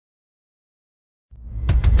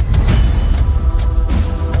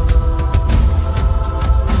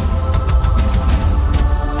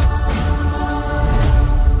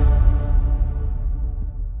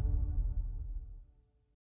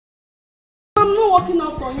not working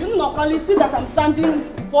out on you. No, can you see that I'm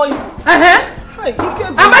standing before you? Hey,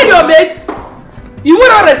 am I your mate? You will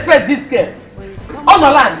not respect this girl. On the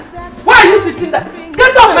land. Why are you sitting there?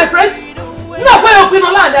 Get up, my friend. No, why you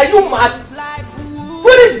on land? Are you mad?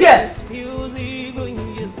 Foolish girl.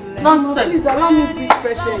 Nonsense. Please allow me to breathe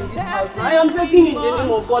fresh air in this house. I am begging you in the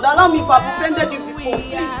name of God. Allow me if I've offended you before.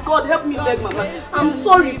 Please, God, help me beg Mama. I'm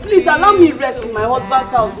sorry. Please allow me rest in my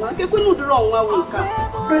husband's house. Man. Okay, we know the wrong one.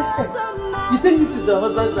 Fresh air. You think this is your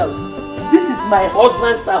husband's house? This is my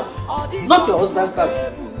husband's house, not your husband's house.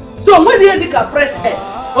 So when you take a fresh air,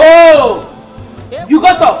 oh, you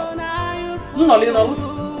got up. No.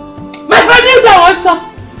 My friend, you don't want some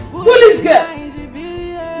foolish girl,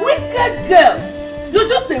 wicked girl. You're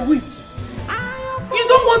just a witch. You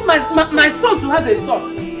don't want my son to have a son.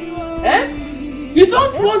 Eh? You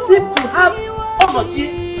don't want him to have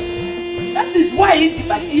Onochi. That is why he's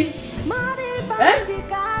Ibachi. Eh?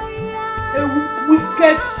 A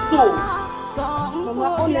wicked soul. Mama,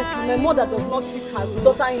 honestly, my mother does not treat her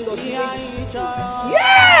daughter-in-law the way.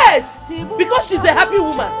 Yes! Because she's a happy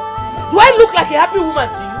woman. Do I look like a happy woman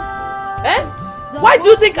to you? Eh? Why do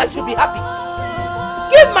you think I should be happy?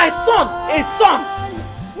 Give my son a son.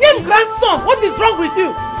 Name grandson. What is wrong with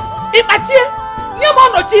you? Ipachi? Name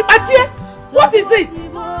Onochi Ipachi? What is it?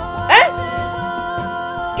 Eh?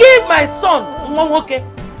 Give my son. Okay.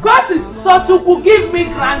 God is so to give me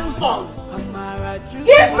grandson.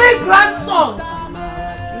 Give me grandson.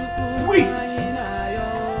 Wait.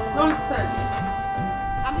 Nonsense.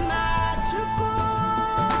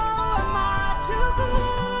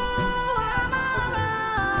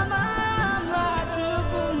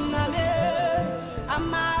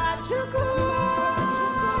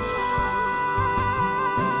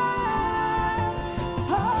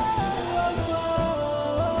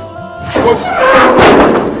 Kosi.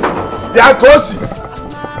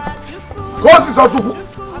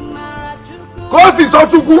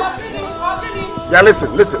 Yeah,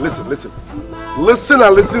 listen. Listen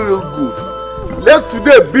and listen real good. Let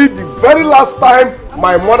today be the very last time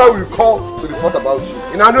my mother will call to report about you.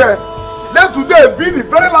 In Anue, let today be the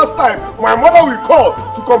very last time my mother will call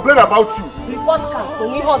to complain about you.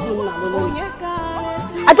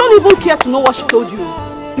 I don't even care to know what she told you.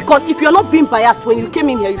 Because if you're not being biased when you came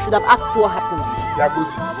in here, you should have asked what happened. Yeah,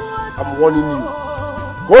 Kosi, I'm warning you.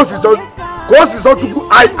 Kosi,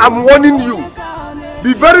 I am warning you.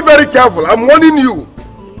 Be very, very careful. I'm warning you.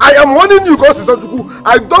 I am warning you, Kosi.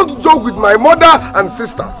 I don't joke with my mother and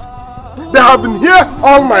sisters. They have been here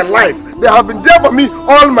all my life. They have been there for me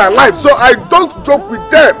all my life. So I don't joke with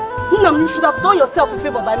them. You should have done yourself a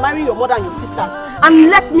favor by marrying your mother and your sisters. And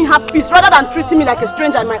let me have peace rather than treating me like a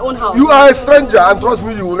stranger in my own house. You are a stranger and trust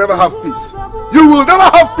me, you will never have peace. You will never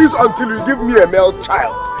have peace until you give me a male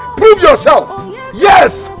child. Prove yourself.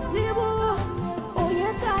 Yes.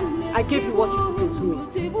 I gave you what you gave to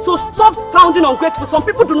me. So stop sounding ungrateful. Some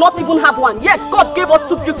people do not even have one. Yet God gave us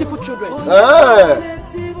two beautiful children.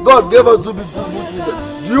 God gave us two beautiful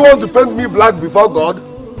children. Do you want to paint me black before God?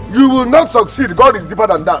 You will not succeed. God is deeper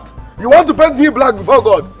than that. You want to paint me black before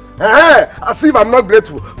God? As if I'm not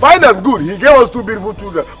grateful. Fine and good. He gave us two beautiful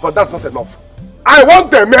children, but that's not enough. I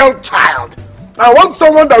want a male child. I want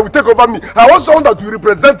someone that will take over me. I want someone that will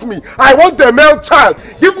represent me. I want a male child.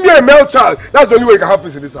 Give me a male child. That's the only way you can have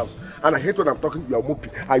peace in this house. And I hate when I'm talking to you. Moppy.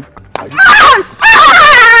 I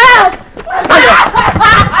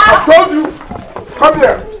told you. Come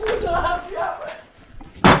here.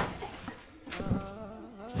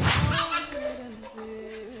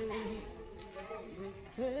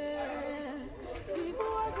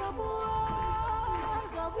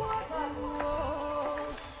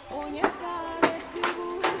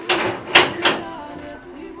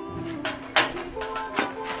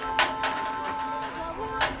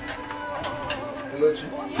 Chi.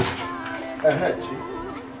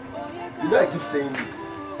 You know I keep saying this.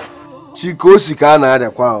 Chikosi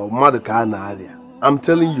Kanada kwa mother Kanada. I'm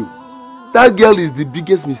telling you, that girl is the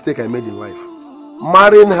biggest mistake I made in life.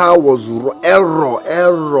 Marrying her was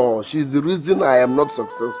error. She's the reason I am not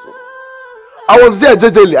successful. I was there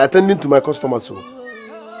jejely attending to my customers.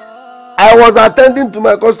 I was attending to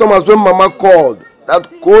my customers when Mama called that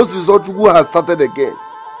Kosi Zochugu has started again.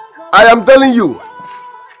 I am telling you,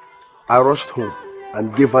 I rushed home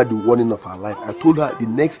and gave her the warning of her life. I told her the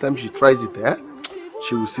next time she tries it,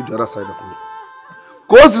 she will see the other side of me.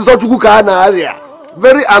 Kosi Zochugu Kana area,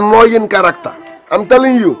 very annoying character. I'm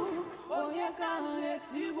telling you.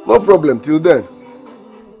 No problem till then.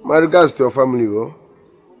 My regards to your family, oh.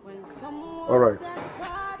 Alright.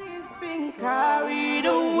 Carried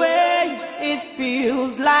away, it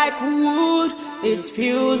feels like wood it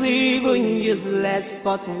feels even useless.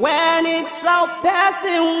 But when it's our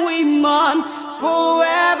passing, we mourn.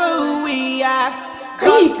 Forever we ask.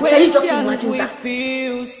 Can you just imagine that?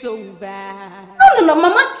 Feel so bad. No,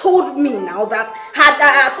 Mama told me now that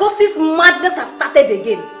her Kosi's madness has started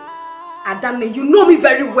again. Adane, you know me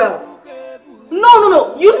very well.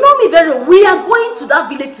 No, you know me very well. We are going to that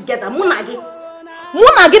village together. Munagi,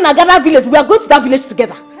 Nagada village. We are going to that village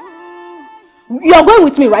together. You are going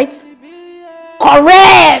with me, right?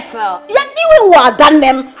 Correct. You are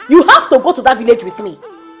Adane. You have to go to that village with me.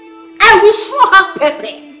 I will show her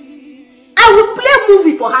Pepe. I will play a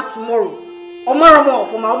movie for her tomorrow.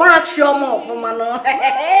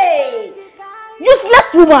 Hey,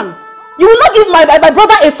 useless woman! You will not give my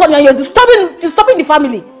brother a son and you're disturbing the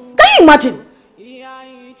family. Can you imagine?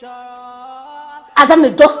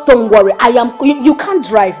 Adane, just don't worry. You can't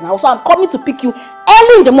drive now, so I'm coming to pick you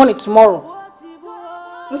early in the morning tomorrow.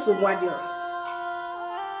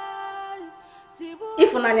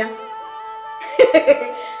 If Unanya.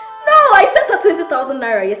 No, I sent her 20,000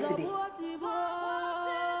 naira yesterday.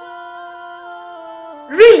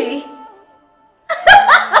 Really?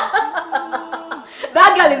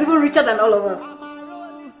 That girl is even richer than all of us.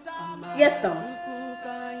 Yes, now.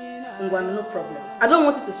 Ngwan, no problem. I don't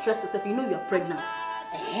want you to stress yourself. You know you're pregnant.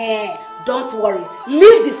 Don't worry.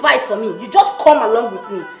 Leave the fight for me. You just come along with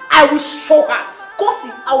me. I will show her.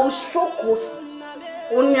 Kosi, I will show Kosi.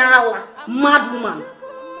 Onyala, mad woman.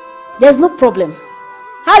 There's no problem.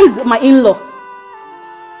 How is my in-law?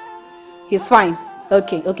 He's fine.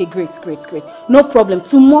 Okay, great. No problem.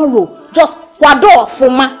 Tomorrow, just kwado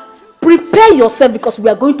fuma. Prepare yourself because we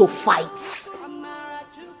are going to fight.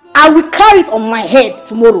 I will carry it on my head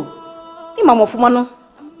tomorrow. Imamo fuma no.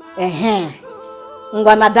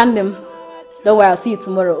 Ngwana done them. Don't worry, I'll see you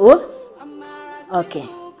tomorrow. Oh? Okay.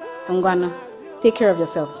 Ngwana, take care of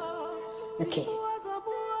yourself. Okay.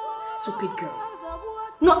 Stupid girl.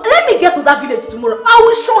 No, let me get to that village tomorrow. I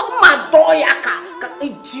will show her my doyaka.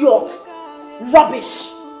 Idiots.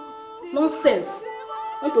 Rubbish. Nonsense.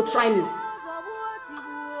 Want to try me?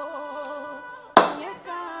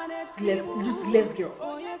 Useless girl.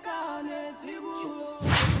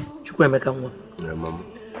 Chukwemeka nwa. Yeah, Mama.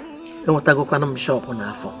 I want to go to the shop on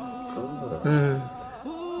our phone.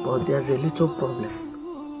 But there's a little problem.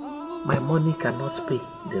 My money cannot pay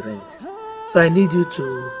the rent. So I need you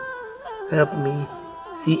to help me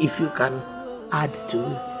see if you can add to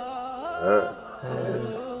it.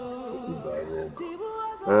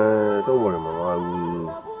 Don't worry,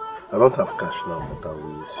 Mama. I don't have cash now, but I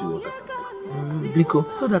will see what I can do. Because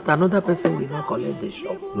so that another person will not collect the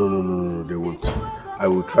shop. No, they won't. I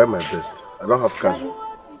will try my best. I don't have cash.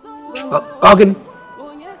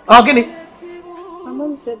 Ogini. My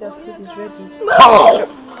mom said that food is ready.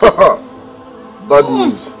 Bad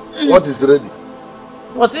news. What is ready?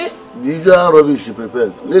 What's it? The usual rubbish she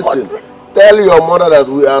prepares. Listen, tell your mother that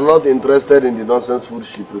we are not interested in the nonsense food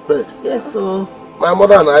she prepared. Yes, sir. My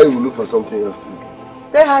mother and I will look for something else to eat.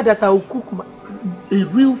 Tell her that I will cook a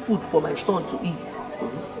real food for my son to eat.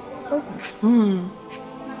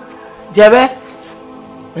 Jebe,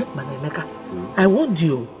 Manemeka, I want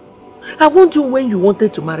you when you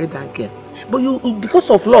wanted to marry that girl. But you, because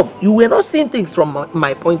of love, you were not seeing things from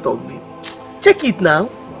my point of view. Check it now.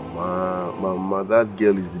 Mama, that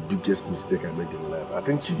girl is the biggest mistake I made in life. I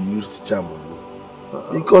think she used charm on me.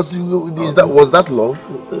 Because was that love?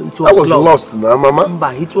 It was I was love. lost now, Mama.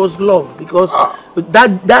 But it was love because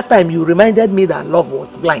that time you reminded me that love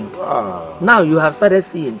was blind. Now you have started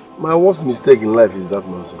seeing. My worst mistake in life is that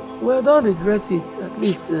nonsense. Well, don't regret it. At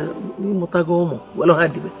least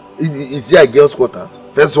It's here girls' quarters.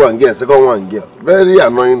 First one girl, second one girl. Very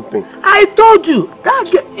annoying thing. I told you that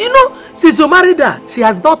girl, since you married her, she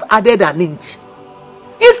has not added an inch.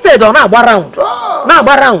 Instead of now around.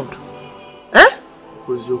 Eh?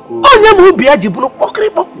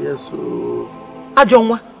 Yes, so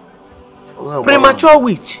premature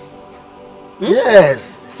witch.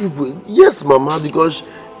 Yes. Yes, Mama, because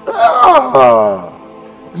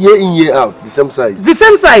year in, year out, the same size. The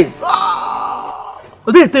same size. All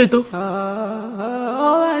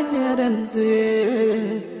I hear them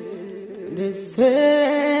say, they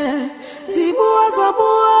say, Tibu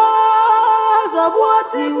Azabua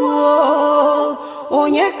Tibu,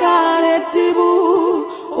 Onyekane Tibu,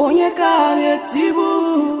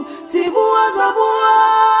 Tibu Azabua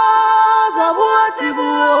Tibu,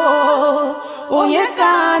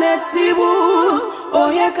 Onyekane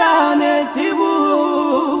Tibu.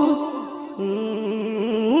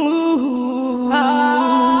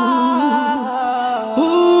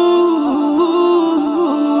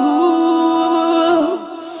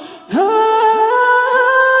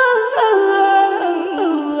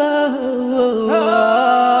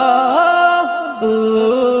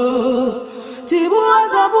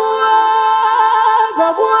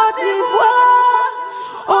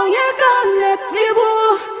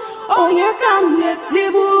 onye kane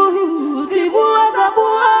tibu, tibu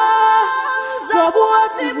zabua, zabua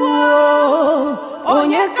tibu,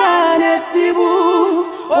 onye kane tibu,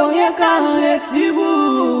 onye kane tibu.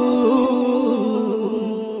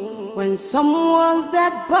 When someone's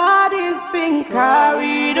dead body's been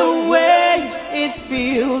carried away, it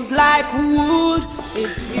feels like wood. It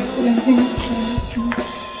feels.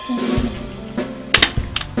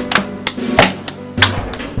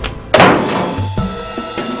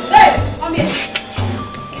 Hey, come here.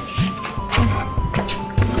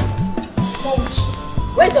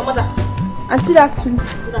 Where's your mother? Auntie, actually.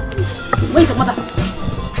 Good afternoon. Where's your mother?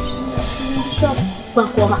 Shop. Go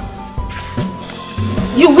and call her.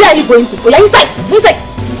 You, where are you going to? Go inside. Go inside.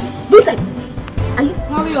 Go inside. Are you?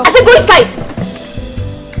 Hurry up. I said go inside.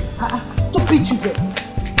 Stupid children.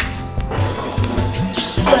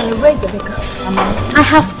 Where is Emeka? I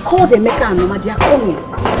have called Emeka and Mama. They are coming.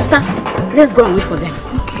 Sister, let's go and wait for them.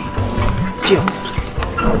 Okay. Cheers.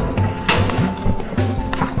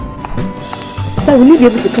 Sister, will you be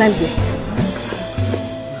able to climb there?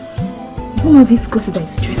 You don't know this course that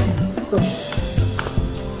is stressing us. So.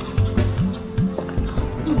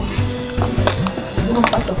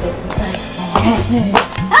 Part of the exercise.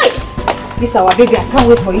 Hi! This is our baby. I can't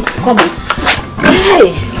wait for it to come in.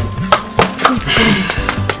 Hey! Please come.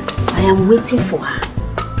 I am waiting for her.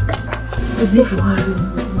 Waiting for her.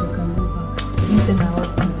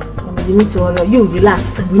 You need to hurry. You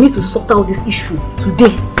relax. We need to sort out this issue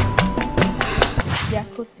today.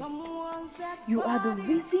 You are the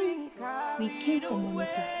reason we came from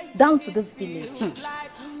Onitsha down to this village.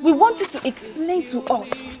 We want you to explain to us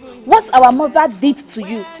what our mother did to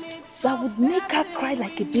you that would make her cry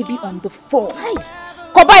like a baby on the floor.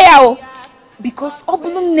 Kobayao! Because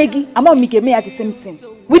Obulun Negi and Mom Migeme are the same thing.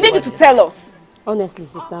 We need you to tell us. Honestly,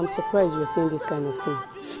 sister, I'm surprised you're saying this kind of thing.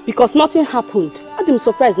 Because nothing happened. I'm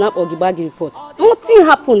surprised now Ogibagi report. Nothing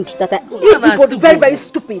happened that I... If they go very, very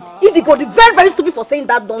stupid. If they go very, very stupid for saying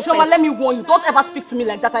that nonsense. Shoma, let me warn you. Don't ever speak to me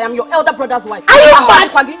like that. I am your elder brother's wife. Are you mad?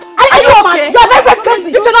 Are you okay? You're very, very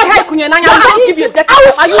crazy. You cannot hear Kunyananya. I will give you a death.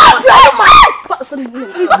 Are you mad?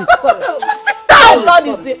 Easy. Just sit down. God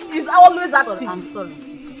is always active. I'm sorry.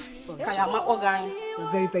 You're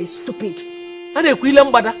very, very stupid.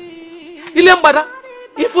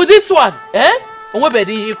 If for this one, eh?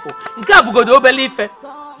 Onwebedi ifo. Nke abugodo obele ife.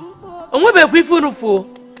 Onwebe kwifuru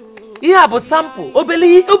Ihe abu sample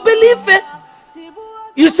obele ife.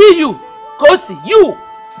 You see you, Kosi, you.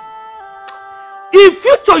 In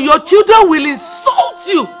future your children will insult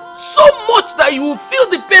you so much that you will feel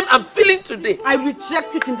the pain I'm feeling today. I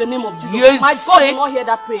reject it in the name of Jesus. Yes, my God will not hear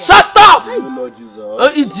that prayer. Shut up! Do you know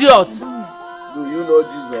Jesus? Idiot. Do you know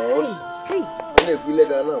Jesus? Hey.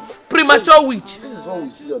 Premature witch. This is what we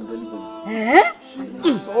see on daily basis. Eh? She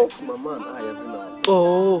insults Mama and I every night.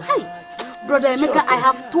 Oh. Hey, Brother Emeka, I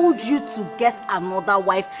have told you to get another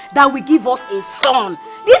wife that will give us a son.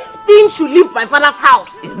 This thing should leave my father's house.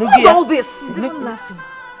 What's all this? He's even laughing.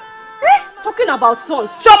 Talking about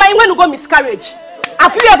sons. Choma, when you go miscarriage?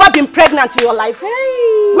 Have you ever been pregnant in your life?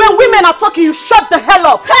 Hey. When women are talking, you shut the hell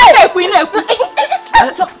up. Hey, Queen.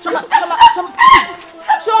 Choma.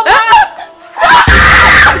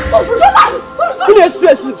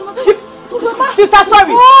 Sister,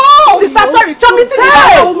 sorry. Oh, Sister, sorry. Choma,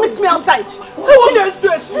 meet me outside.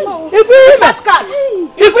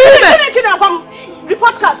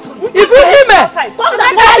 Report cards.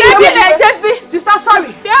 Sister,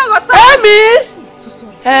 sorry. Hey,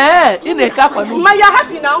 Ma, you're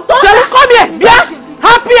happy now? come here.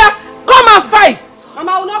 Happier. Come and fight.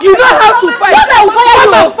 Mama will not You know how to fight.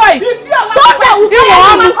 Come and fight. Come outside.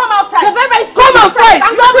 You're very Come and fight.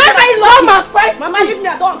 You're very lucky. Come and fight. Mama, leave me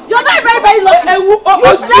alone. You're very lucky.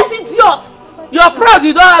 Useless idiot. You're proud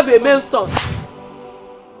you don't have a male son.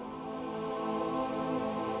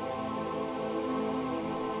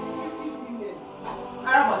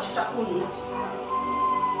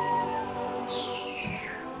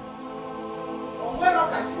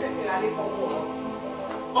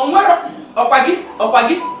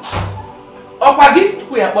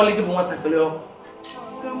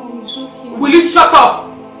 Will you shut up?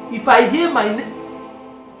 If I hear my name,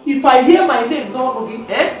 If I hear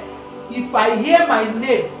my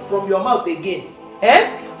name from your mouth again,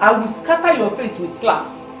 I will scatter your face with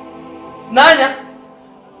slaps. Nanya,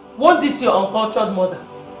 want this your uncultured mother?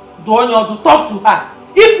 Do talk to her.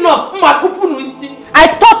 If not,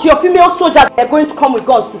 I thought your female soldiers were going to come with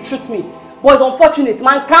guns to shoot me. But it's unfortunate.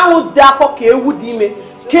 Man can't therefore came.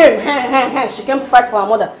 She came to fight for her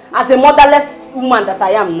mother. As a motherless woman that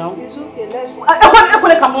I am now. It's okay, let's go.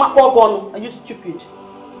 Are you stupid?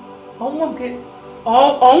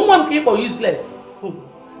 Useless.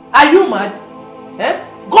 Are you mad? Eh?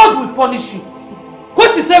 God will punish you.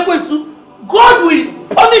 God will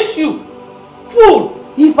punish you.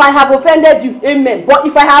 Fool! If I have offended you, amen. But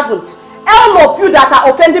if I haven't, all of you that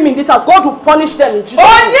are offending me in this house, God will punish them in Jesus' name.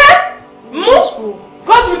 Oh yeah?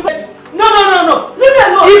 God will punish. No. Leave me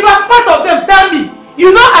alone. If I'm part of them, tell me.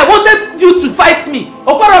 You know I wanted you to fight me.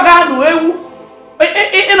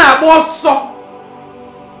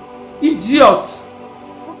 Idiot.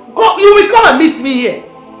 You will come and meet me here.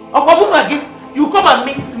 You will come and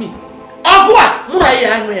meet me.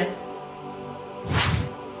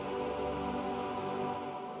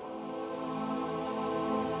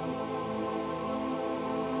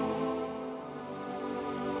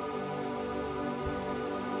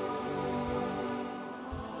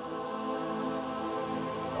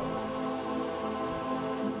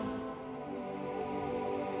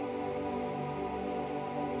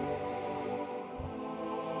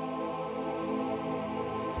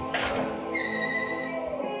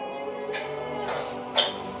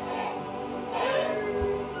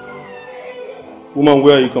 Woman,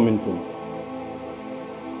 where are you coming from?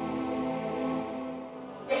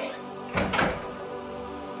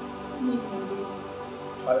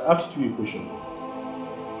 I asked you a question.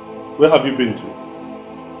 Where have you been to?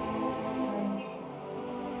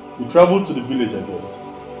 You traveled to the village, I guess.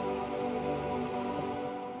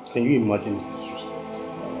 Can you imagine the disrespect?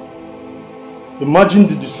 Imagine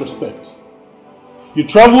the disrespect. You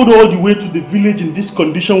traveled all the way to the village in this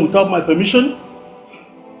condition without my permission?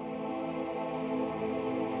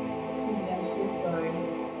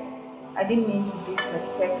 I didn't mean to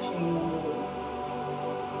disrespect you in any way.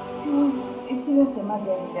 There was a serious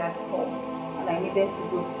emergency at home and I needed to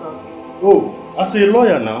go solve it. Oh, as a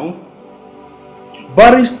lawyer now,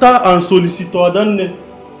 barrister and solicitor,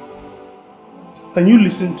 can you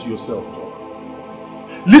listen to yourself, Doc?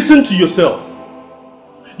 Listen to yourself.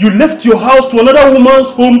 You left your house to another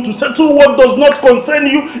woman's home to settle what does not concern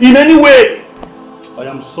you in any way. I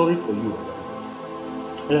am sorry for you.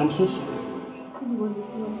 I am so sorry.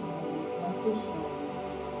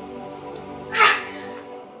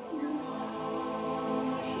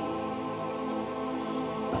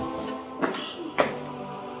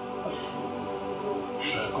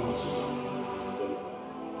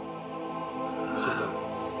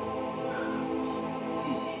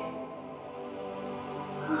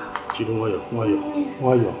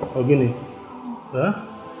 Why you? Again? Huh?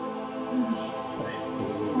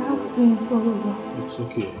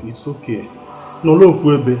 It's okay. No love,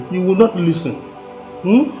 baby. You will not listen.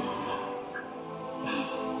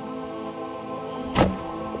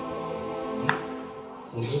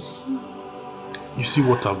 You see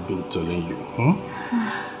what I've been telling you?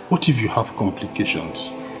 What if you have complications?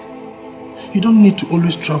 You don't need to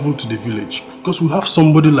always travel to the village because we have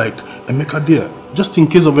somebody like Emeka there. Just in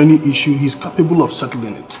case of any issue, he's capable of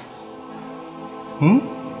settling it.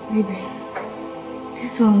 Baby,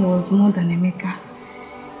 this one was more than Emeka.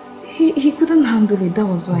 He couldn't handle it, that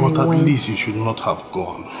was why he went. But at least he should not have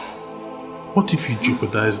gone. What if he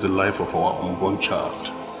jeopardized the life of our unborn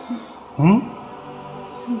child? I'm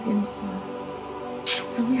sorry.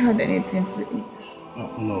 Have you had anything to eat?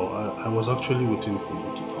 No, I was actually waiting for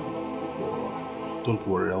you to come. Don't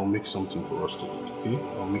worry, I'll make something for us to eat, okay?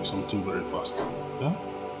 I'll make something very fast. Yeah?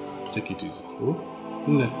 Take it easy. Oh?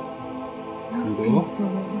 No.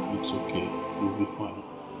 It's okay. You'll be fine.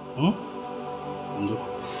 Okay.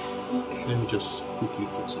 Let me just quickly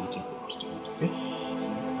put something for us to eat, okay?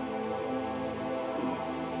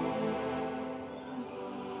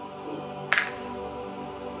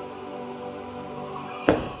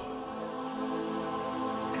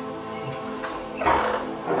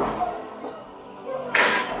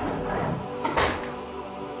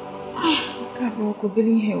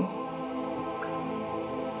 Hill.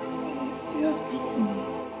 It's a serious beating.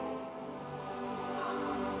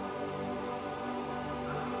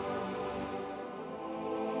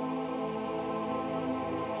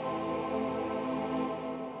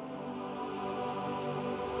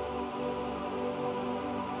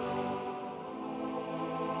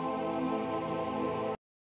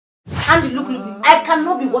 Andy, look, I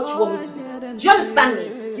cannot be what you want me to be. Do you understand me?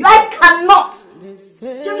 I cannot.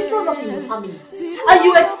 There is no love in your family. And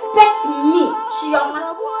you expect me,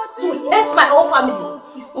 Chioma, to hate my whole family.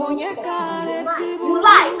 It's not possible. You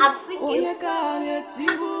lie as sick as.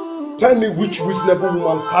 Tell me which reasonable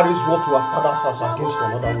woman carries what to her father's house against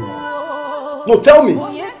another woman. No, tell me.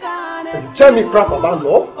 Tell me crap about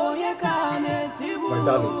love. My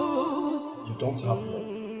darling, you don't have love.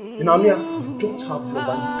 In Amia, you don't have love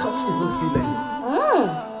and you can't even feel any.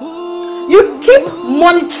 You keep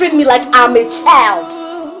monitoring me like I'm a child.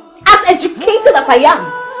 As educated as I am,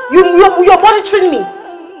 You're monitoring me.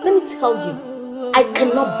 Let me tell you, I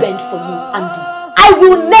cannot bend for you, Andy. I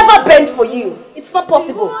will never bend for you. It's not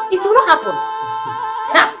possible. It will not happen.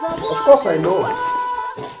 Of course I know.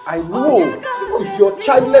 I know. If your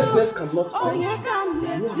childlessness cannot bend you,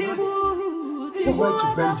 I'm going to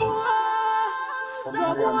bend you.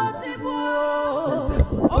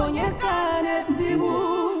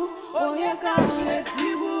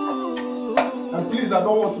 And please, I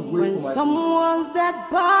don't want to wait when for my someone's dead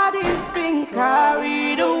body's been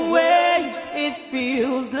carried away, it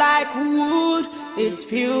feels like wood. It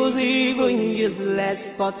feels even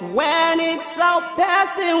useless. But when it's our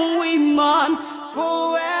passing, we mourn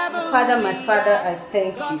forever. My Father, I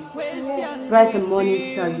thank you. Bright and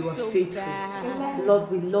morning star, you are faithful. Lord,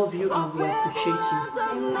 we love you and we appreciate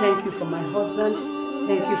you. Thank you for my husband.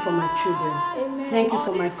 Thank you for my children. Thank you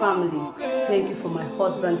for my family. Thank you for my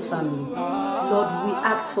husband's family. Lord, we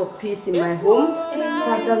ask for peace in my home.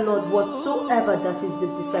 Father, Lord, whatsoever that is the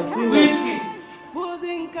disagreement. Which peace?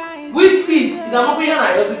 Which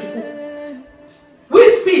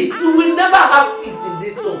peace? You will never have peace in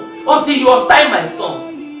this home until you untie my son.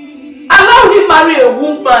 Allow him marry a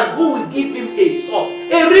woman who will give him a son.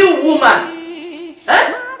 A real woman.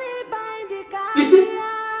 Eh? You see, it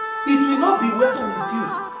will not be well with you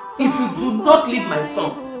if you do not leave my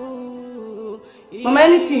son. Mama,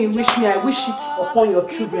 anything you wish me, I wish it upon your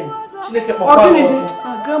children.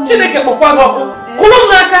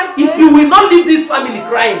 If you will not leave this family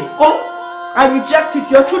crying, I reject it.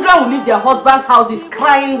 Your children will leave their husbands' houses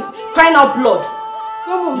crying out blood.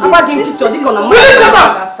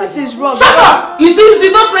 This is wrong. Shut up! You see, you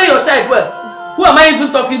did not train your child well. Who am I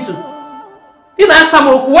even talking to?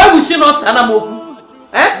 Why will she not Anamoku?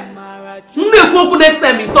 Eh? Next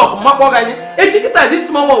time we talk, this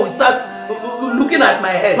small one will start looking at my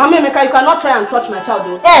head. Mama Emeka, you cannot try and touch my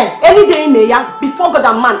child. Any day in May, before God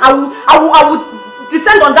and man, I will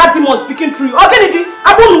descend on that demon speaking through you. Are you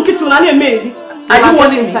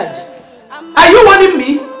warning me? Are you warning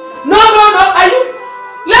me? No. Are you?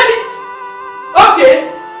 Let me. Okay.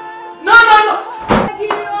 No.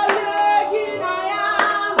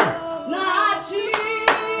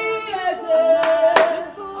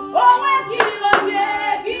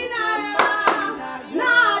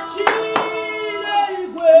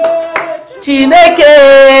 Chineke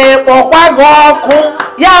okwagoku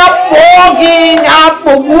ya pogi ya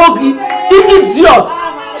poguogi idiot.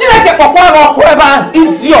 Chineke okwagoku eba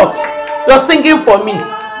idiot. You're singing for me.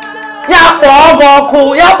 Ya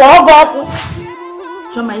pogoku.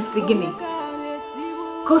 Choma is singing.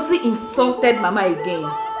 Kosi insulted Mama again.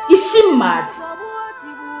 Is she mad?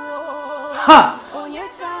 Ha!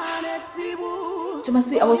 Choma,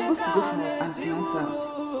 see, I was supposed to go for my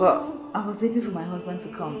antenatal, but I was waiting for my husband to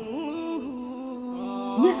come.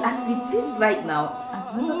 Yes, as it is right now,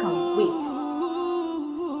 antenatal can wait.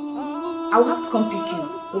 I will have to come pick you.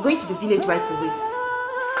 We're going to the village right away.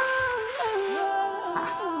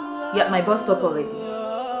 You're at my bus stop already.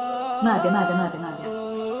 Nadia.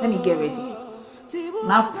 Let me get ready.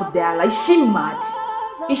 Now put there, like, is she mad?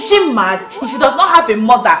 Is she mad? If she does not have a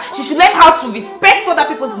mother, she should learn how to respect other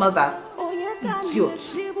people's mother. Idiot.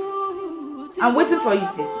 I'm waiting for you,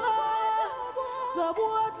 sis.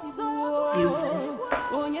 We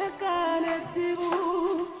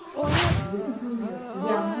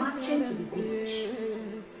are marching to the village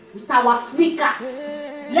with our sneakers.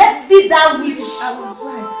 Let's see that witch. I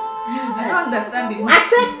don't understand it. I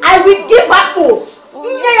said I will give her pose.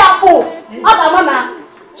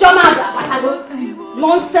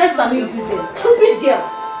 Nonsense and impudence. Stupid girl.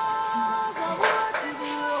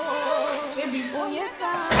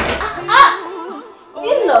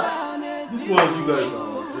 Enough. This ones you guys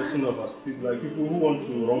are dressing up as people, like people who want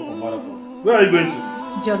to run for marathon. Where are you going to?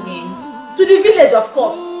 Jogging. To the village, of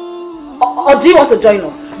course. Or do you want to join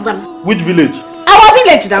us? Which village? Our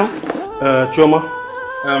village now. Chioma,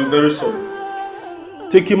 I am very sorry.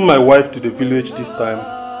 Taking my wife to the village this time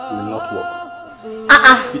will not work.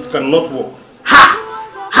 It cannot work.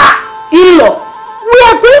 In-law, we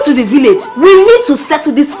are going to the village. We need to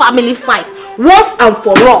settle this family fight once and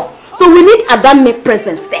for all. So we need Adam's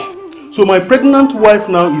presence there. So my pregnant wife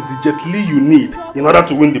now is the Jet Li you need in order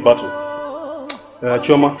to win the battle.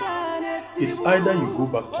 Chioma, it's either you go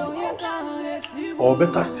back to your house, or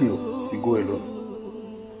better still, you go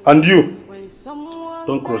alone. And you,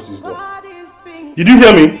 don't cross this door. Did you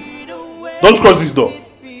hear me? Don't cross this door.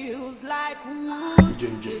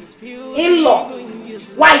 In-law,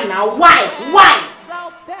 why now? Why?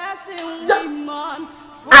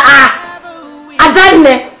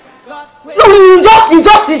 Adamne, no, you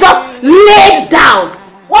just laid down.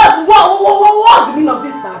 What's the meaning of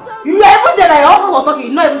this now? You were even there, your husband was talking,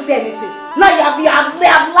 you not even say anything. Now you have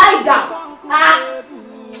lied down.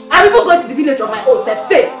 I'm even going to the village on my own self.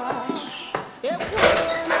 Stay.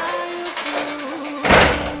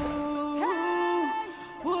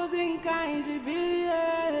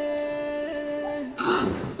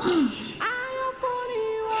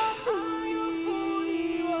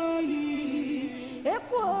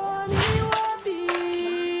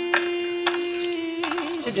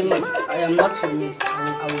 I am not your mate. I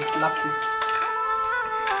will slap you.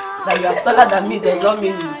 That you are taller than me, does not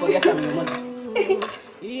mean you forget I'm your mother.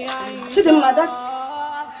 Chidinma, that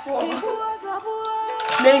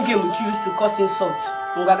playing game with you used to cause insult.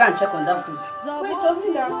 Go and check on that food. wait,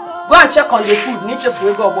 something now. Go and check on the food. Need to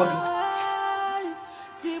go body.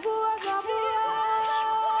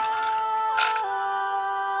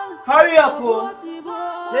 Hurry up, oh.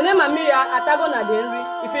 The name of me Atago na the Henry.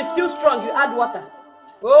 If it's still strong, you add water.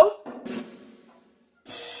 Go.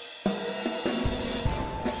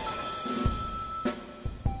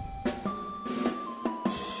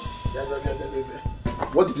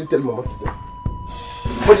 What did you tell Mama to do?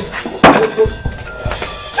 What did you do?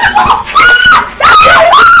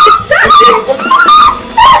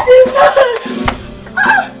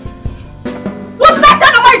 What did I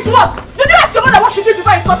tell Mama is what? You didn't ask your mother what she did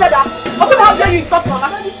before you insulted her. Okay, how dare you insult Mama?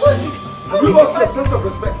 Have you lost your sense of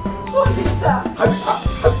respect? What is that?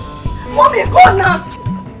 Have Mommy, go now.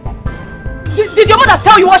 Did your mother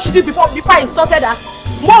tell you what she did before I insulted her?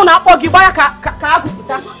 Mom na pogi baya ka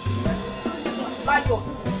aguputa. Bayo.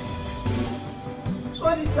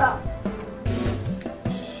 What is that?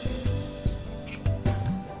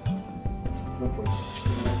 No problem.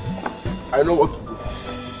 I know what to do.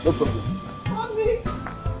 No problem. Mommy.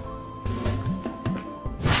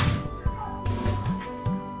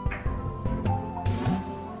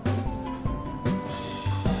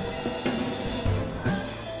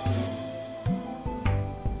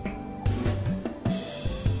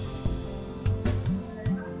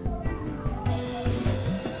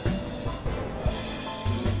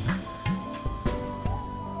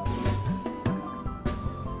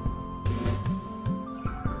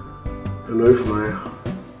 Hello, Ifmaya.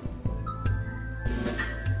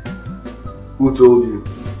 Who told you?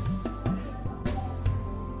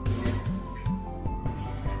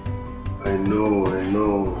 I know.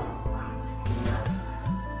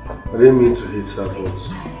 I didn't mean to hit her,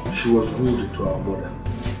 but she was rude to our mother.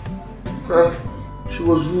 She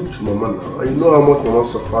was rude to Mama now. I know how much Mama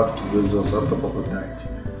suffered to raise us after Papa died.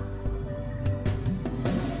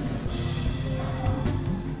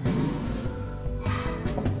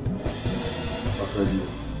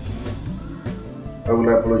 I will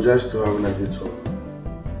apologize to her when I get home.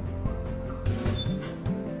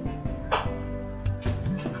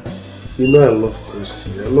 You know I love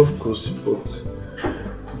Kosi, but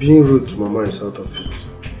being rude to Mama is out of it.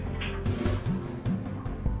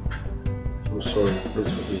 I'm sorry,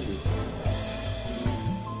 please forgive me.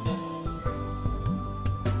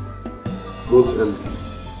 Don't end.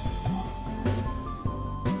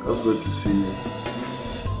 I'm good to see you.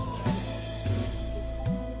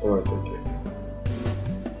 Alright, okay.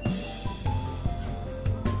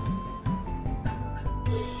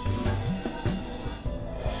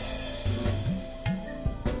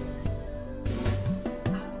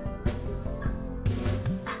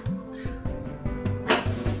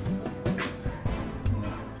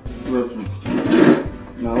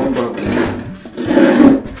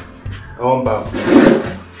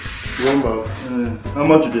 How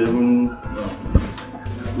much do they even?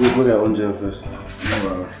 We put our own gem first.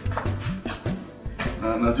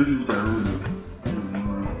 Now 250 I roll.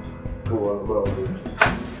 Oh wow.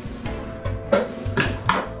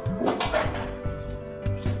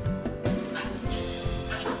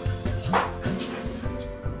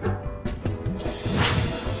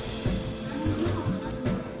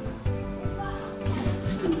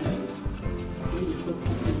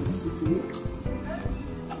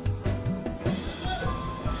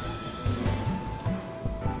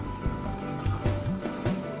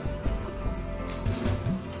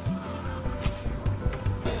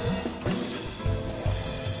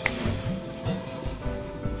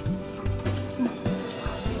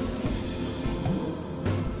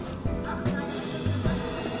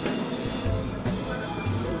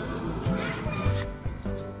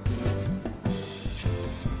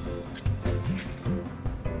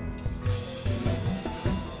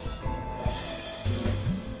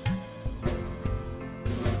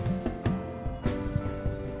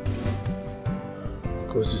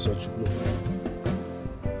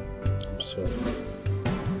 I'm sorry.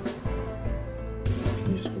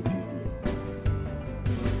 Please forgive me.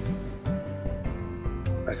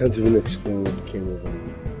 I can't even explain what came over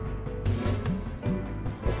me.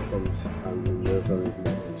 I promise I will never raise my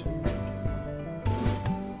hand to you.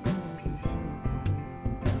 Please.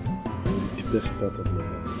 From the deepest part of my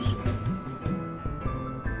heart, so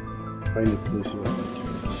find a place in your heart.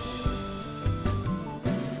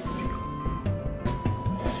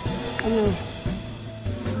 No.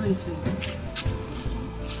 Auntie.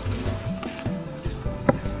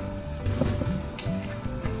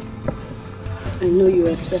 I know you were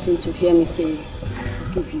expecting to hear me say, I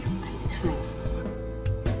forgive you, and it's fine.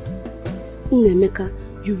 Nnemeka,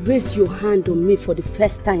 you raised your hand on me for the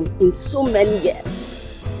first time in so many years.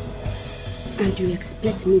 And you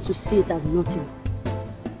expect me to see it as nothing.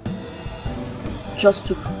 Just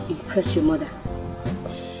to impress your mother.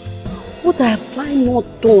 What have I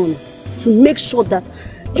not done to make sure that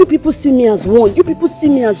you people see me as one, you people see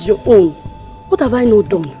me as your own? What have I not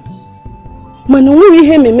done? Man,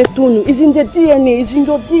 it's in the DNA, it's in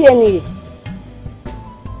your DNA.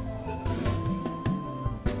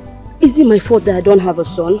 Is it my fault that I don't have a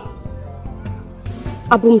son?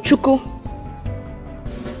 Abumchuko?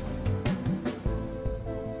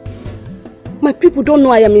 My people don't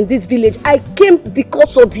know I am in this village. I came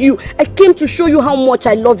because of you. I came to show you how much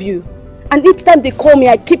I love you. And each time they call me,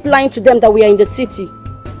 I keep lying to them that we are in the city.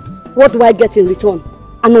 What do I get in return?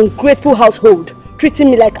 An ungrateful household,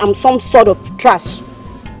 treating me like I'm some sort of trash.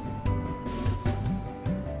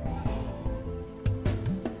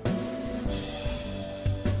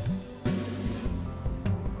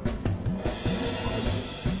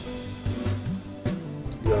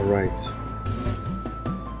 You are right.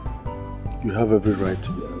 You have every right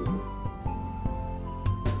to be angry.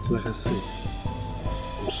 Like I said,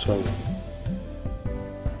 I'm sorry.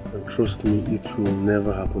 And trust me, it will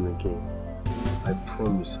never happen again. I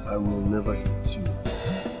promise I will never hit you.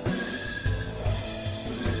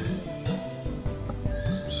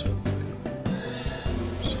 I'm sorry.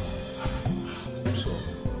 I'm sorry.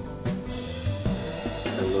 I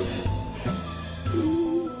love you.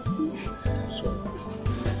 I'm sorry.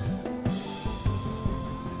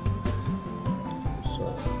 I'm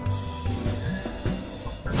sorry.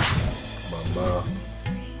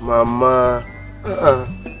 Mama.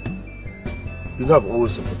 You know I've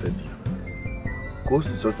always supported you. Ghost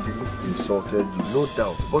is what you insulted you, no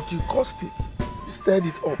doubt, but you caused it. You stirred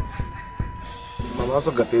it up. Mama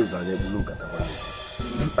also got things that you look at.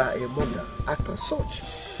 You are a mother, act as such.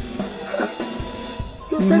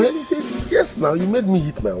 Yes, now you made me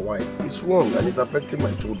hit my wife. It's wrong and it's affecting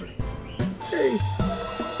my children. Hey,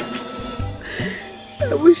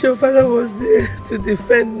 I wish your father was there to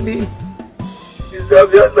defend me. It's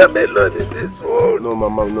obvious I'm alone in this world. No,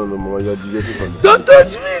 Mama, Mama, you're deviating from me. Don't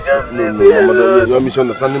touch me, just leave me alone. You're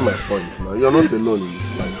misunderstanding my point now. You're not alone in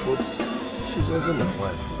this life, but she's also my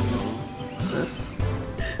wife.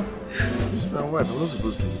 She's my wife. I'm not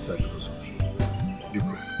supposed to hit her because of you.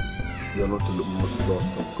 You're not alone. We must not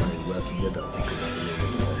stop crying. We are together.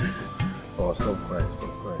 Oh, stop crying,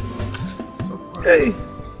 stop crying. Stop crying. Hey,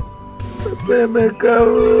 Papa Emeka.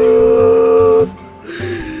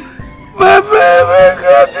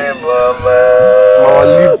 Mama,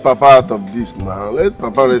 leave Papa out of this now. Let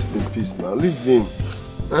Papa rest in peace now. Leave him.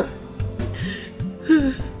 Huh?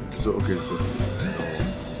 So, okay, so.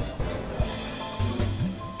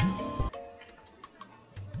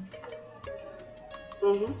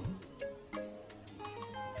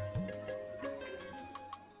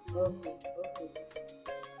 Okay.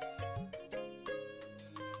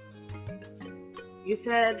 You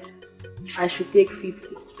said I should take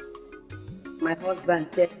 50. My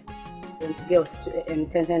husband 30. And the girls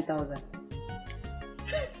 10,000.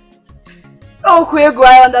 Oh, Kwego,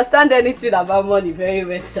 I understand anything about money very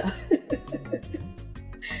well, sir.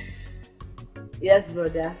 Yes,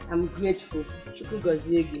 brother, I'm grateful.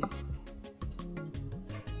 Chukwugoziege.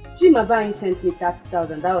 Chimabani sent me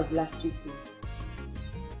 30,000. That was last week.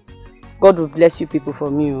 God will bless you people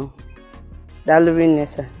for me.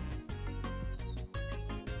 Nessa.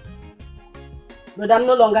 But I'm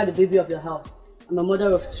no longer the baby of your house. I'm a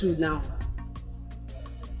mother of 2 now.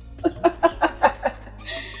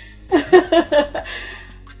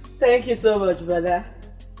 Thank you so much, brother.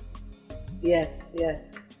 Yes.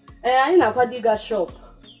 I'm in a Kwadiga shop.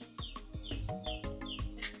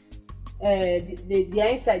 They are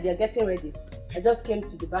inside, they are getting ready. I just came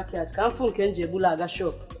to the backyard. Kamfun Kenje Bulaga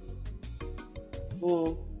shop.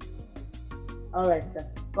 Alright, sir.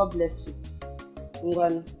 God bless you.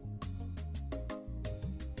 Ngwan.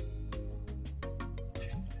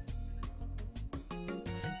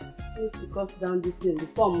 To cut down this thing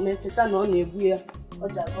before me chetan on everywhere or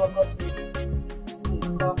just go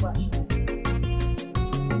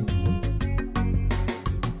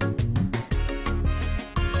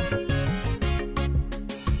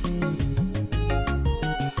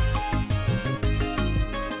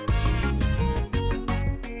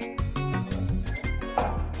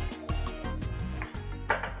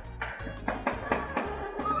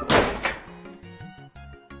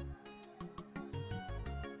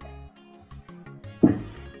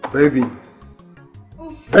Baby.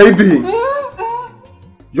 Baby.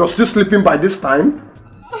 You're still sleeping by this time?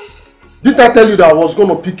 Didn't I tell you that I was going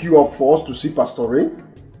to pick you up for us to see Pastor Ray?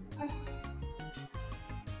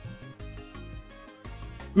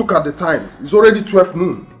 Look at the time. It's already 12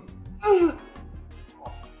 noon.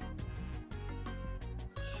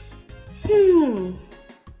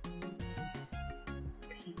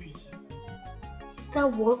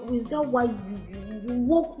 Is that why you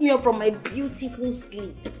woke me up from my beautiful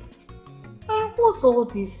sleep? What's all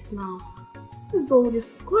this now? What is all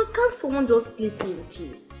this? Why can't someone just sleep in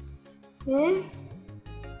peace? Eh?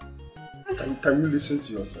 Can you listen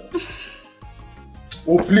to yourself?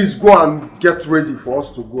 Oh, please go and get ready for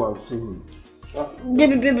us to go and see him.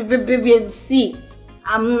 Baby, see,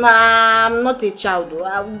 I'm not a child.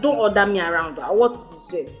 Don't order me around. What to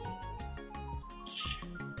say?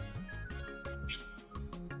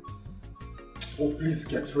 Oh, please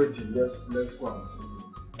get ready. Let's go and see him.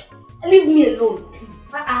 Leave me alone, please.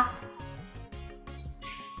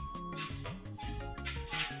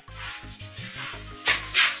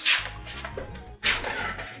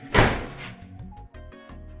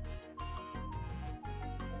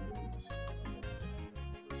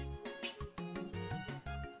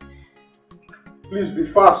 Please be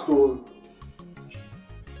fast, oh.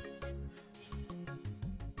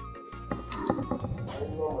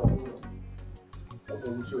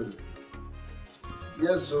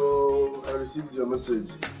 Yes, so I received your message.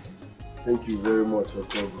 Thank you very much for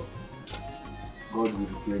coming. God will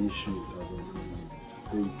replenish you.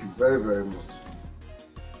 Thank you very, very much.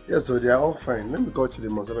 Yes, so they are all fine. Let me call to the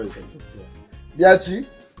mother. You can talk to her. Biachi?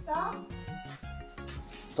 Sir?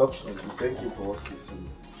 Talk to me. Thank you for what you said.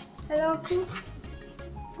 Hello, Uncle.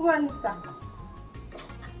 Go on, sir.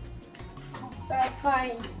 I'm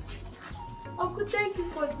fine. Uncle, thank you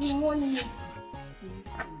for the money.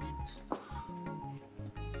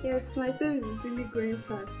 Yes, my service is really going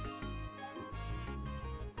fast.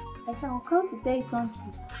 I shall come to tell you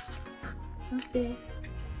something. Okay.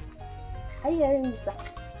 Are you hearing me, sir?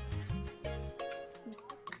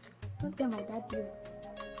 Don't tell my dad yet.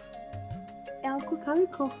 Hey, Uncle, can we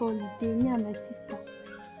come for holiday, me and my sister?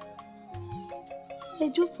 Hey,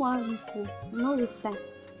 just 1 week, no waste time.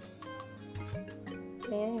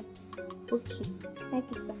 Yeah, okay. Thank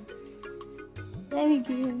you, sir. Let me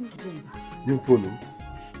give you You follow?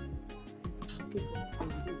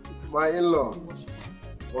 My in-law.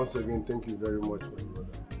 Once again, thank you very much, my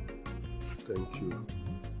brother. Thank you.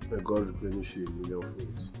 May God replenish you in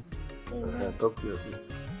millionfolds. Talk to your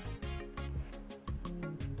sister.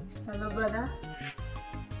 Hello, brother.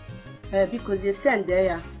 Because you send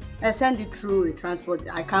there, I send it through a transport.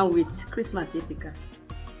 I can't wait. Christmas, Epica.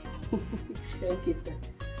 Thank you, sir.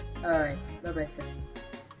 All right. Bye-bye, sir.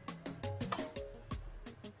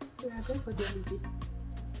 So we are going for the holiday.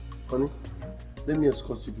 Honey, let me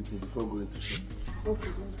escort you people before going to shop.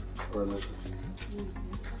 Okay. All right,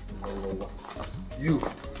 you.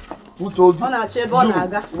 Who told you?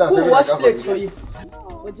 Who washed plates for you?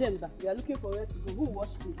 Ojemba, you are looking for where to go. Who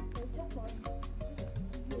washed plates?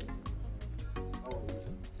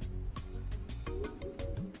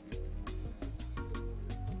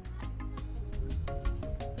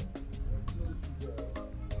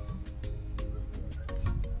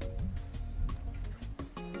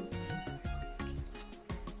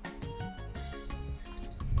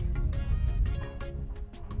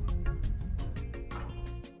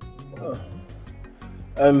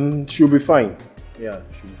 She'll be fine. Yeah,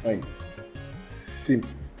 she'll be fine. See,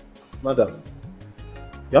 madam,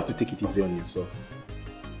 you have to take it easy on yourself.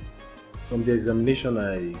 From the examination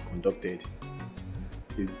I conducted,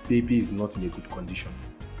 the baby is not in a good condition.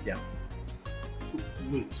 Yeah.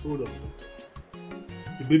 Wait, hold on.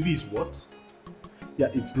 The baby is what?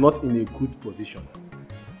 Yeah, it's not in a good position.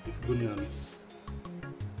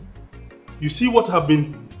 You see what I've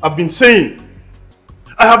been saying?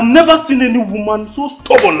 I have never seen any woman so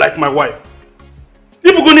stubborn like my wife.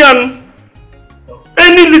 If Ugonian,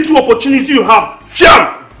 any little opportunity you have,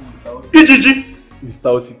 fiam! Ijiji!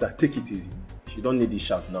 Mr. Osita, take it easy. She don't need this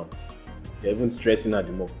shout now. You're even stressing her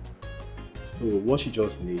the more. So what she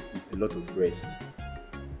just needs is a lot of rest.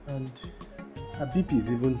 And her BP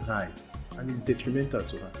is even high and it's detrimental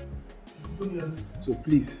to her. So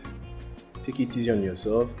please, take it easy on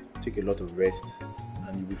yourself, take a lot of rest,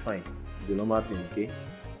 and you'll be fine. It's a normal thing, okay?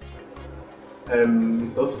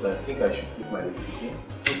 Mr. Osita, I think I should keep my lady, okay?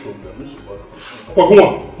 No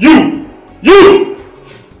problem. You!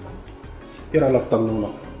 Get out of town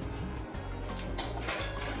now.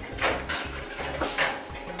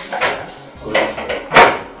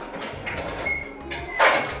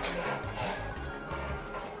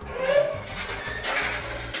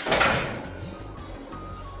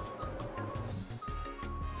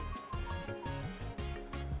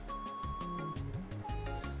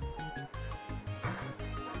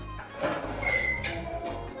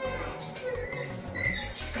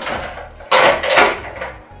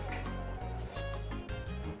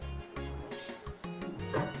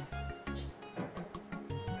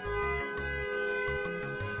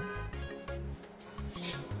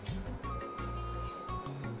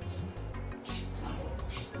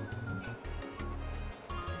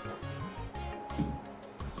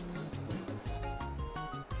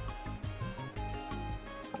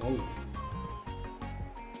 You're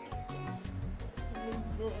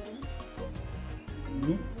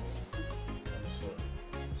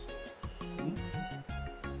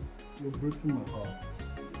breaking my heart.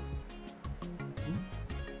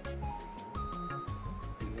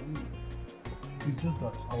 It's just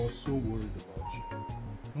that I was so worried about you.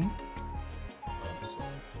 I'm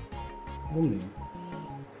sorry. Mommy,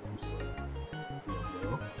 I'm sorry.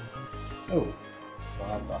 Oh,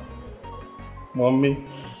 Father. Mommy.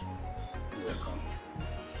 Welcome.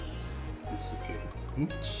 It's okay.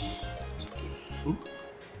 It's okay.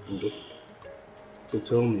 Okay. So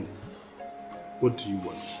tell me, what do you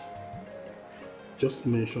want? Just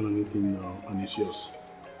mention anything now and it's yours.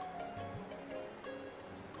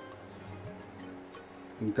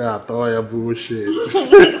 God, I bullshit. Okay.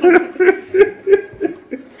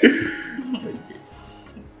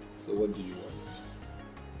 So what do you want?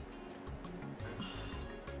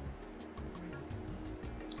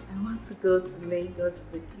 I want to go to Lagos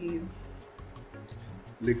with you.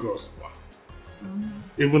 Lagos.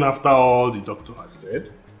 Even after all the doctor has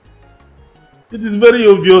said, it is very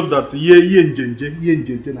obvious that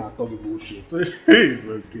yen are talking bullshit. It's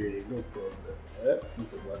okay, no problem.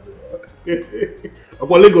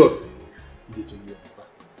 About Lagos, it's okay.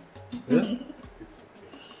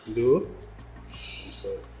 No, I'm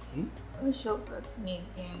sorry. I'm sure that's me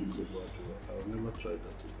again. I'll never try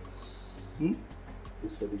that again.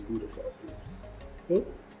 It's for the good of our people. No.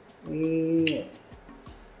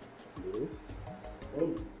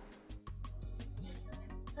 Oh.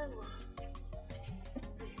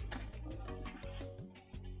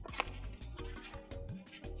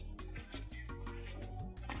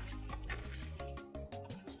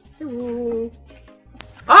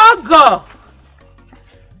 Ogo!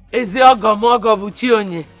 Ezi Ogo Mogo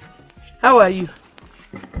Buchionye. How are you?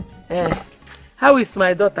 How is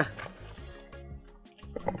my daughter?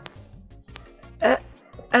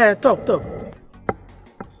 Talk.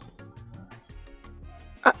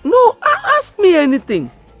 No, ask me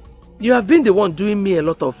anything. You have been the one doing me a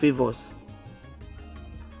lot of favors.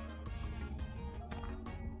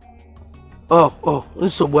 Oh,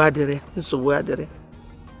 nsogbu adịrị.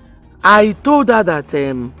 I told her that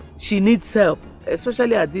she needs help,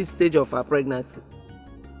 especially at this stage of her pregnancy.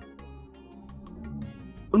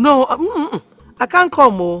 No, I can't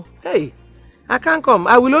come. Oh, hey, I can't come.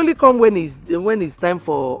 I will only come when it's time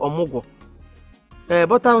for Omugo.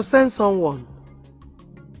 But I'll send someone.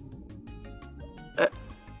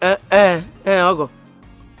 Ogo.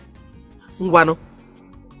 Ngwano.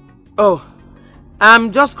 Oh,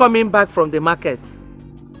 I'm just coming back from the market.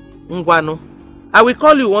 Ngwano. I will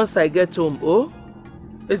call you once I get home. Oh,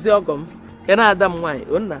 is the Ogom? Can I Adam wine?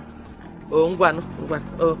 Oh, Ngwano.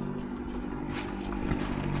 Oh.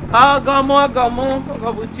 Ogom.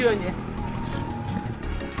 Ogobuchionye.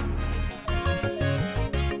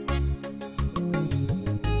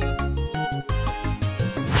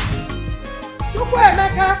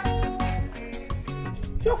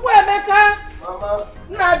 Chukwuemeka. Mama.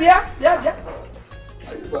 Nabia.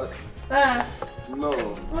 Are you back? No.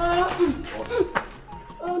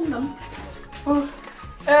 Oh, no.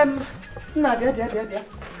 Nabia.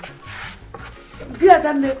 Dear,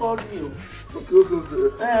 that may call you.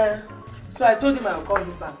 Okay. So I told him I'll call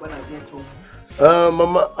you back when I get home.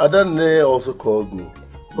 Mama, Adane also called me,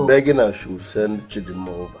 begging I should send Chidima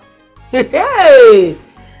over. Hey!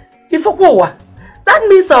 Ifokowa. That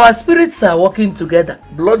means our spirits are working together.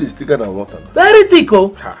 Blood is thicker than water. Very thick,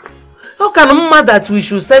 oh. How can a mama that we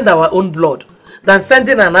should send our own blood than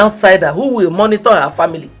sending an outsider who will monitor our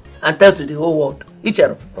family and tell to the whole world?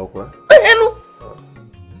 Ichero. Okay.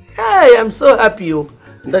 Hey, I'm so happy, oh.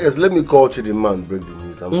 In that case, let me call Chidima and break the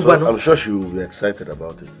news. I'm sure she will be excited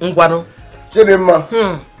about it. Ngwano. Chidima.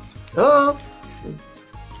 Oh.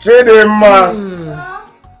 Chidima.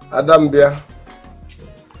 Adambia.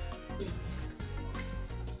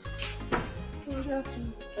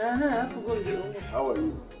 How are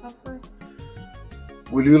you? I'm fine.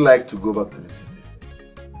 Will you like to go back to the city?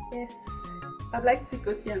 Yes. I'd like to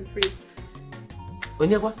go see and praise.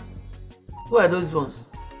 Onyekwa? Who are those ones?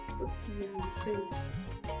 Go see and praise.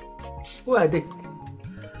 Who are they?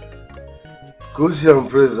 Kosi and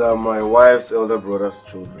Praise are my wife's elder brother's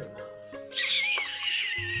children.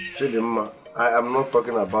 Chidima, I am not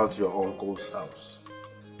talking about your uncle's house.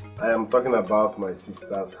 I am talking about my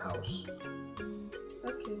sister's house.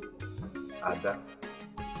 Okay. Ada.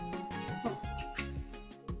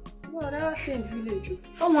 Well, I never stay in the village.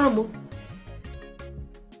 Oh, Mama.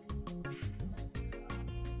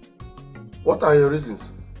 What are your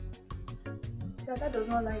reasons? Ada does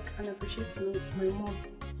not like and appreciate my mom.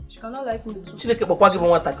 She cannot like me too.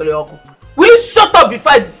 Will you you shut up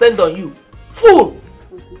before I descend on you? Fool!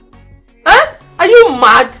 Huh? Are you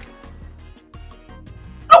mad?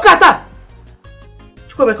 Look at her!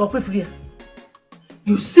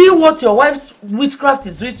 You see what your wife's witchcraft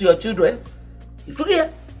is doing to your children?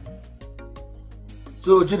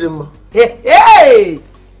 So, Chidimma, hey!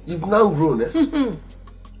 You've now grown, eh?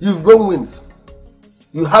 You've grown wings.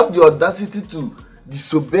 You have the audacity to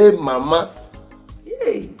disobey Mama.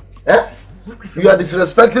 Hey. Eh? You are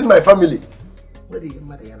disrespecting my family. What are you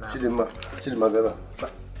mad at now? Chidimma, Beba.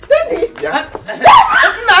 Daddy! Yeah?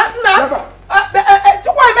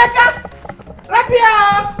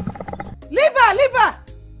 Leave her!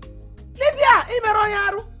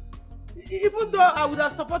 Even though I would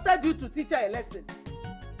have supported you to teach her a lesson.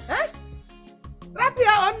 Eh? Wrap her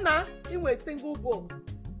on now, in a single bowl.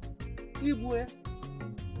 Oh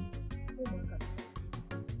my God.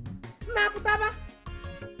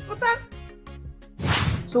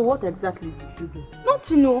 So what exactly did you do?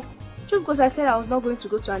 Nothing, no. Just because I said I was not going to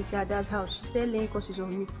go to Auntie Ada's house, she started laying curses on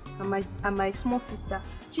me and my small sister.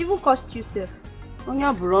 She even cursed you, sir.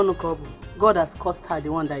 God has cursed her,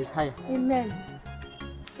 the one that is higher. Amen.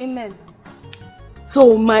 Amen.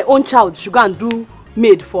 So my own child should go and do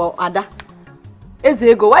maid for Ada.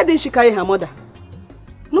 Ezego, why didn't she carry her mother?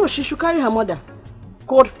 No, she should carry her mother.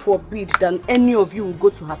 God forbid that any of you will go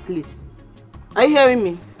to her place. Are you hearing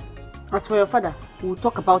me? As for your father, we'll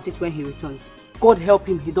talk about it when he returns. God help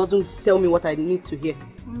him, he doesn't tell me what I need to hear.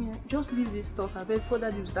 Yeah, just leave this talk. I beg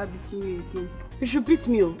Father will start beating you again. You should beat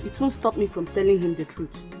me, oh. It won't stop me from telling him the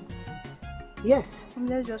truth. Yes.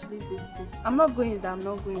 Let's just leave this thing. I'm not going there, I'm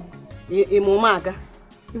not going. Momaga,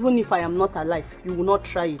 even if I am not alive, you will not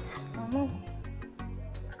try it. I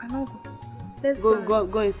know. Let's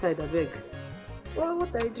go inside, I beg. Well,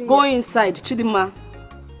 what are you doing? Go inside, Chidima.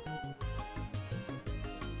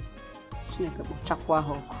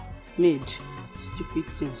 Maid. Stupid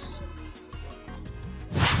things.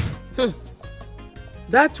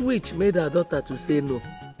 That witch made her daughter to say no.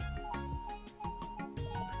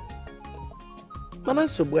 Mana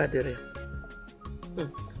nsogbu adịrị.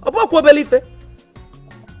 Ọbọkwa obelife.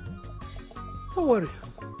 Don't worry.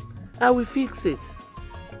 I will fix it.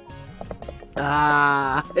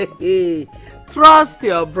 Trust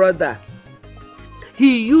your brother.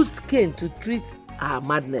 He used Cain to treat her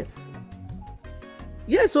madness.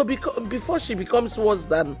 Yes, so before she becomes worse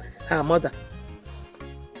than her mother.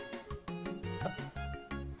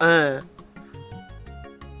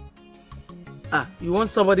 You want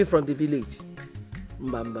somebody from the village?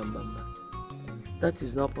 That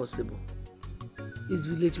is not possible. These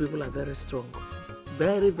village people are very strong.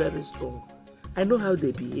 Very, very strong. I know how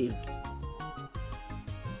they behave.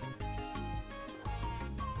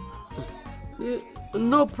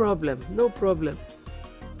 No problem, no problem.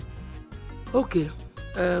 Okay.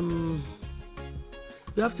 You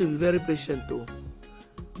have to be very patient though.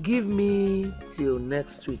 Give me till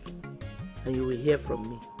next week and you will hear from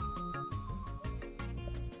me.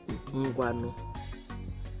 Ngwano.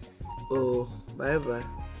 Oh, bye bye.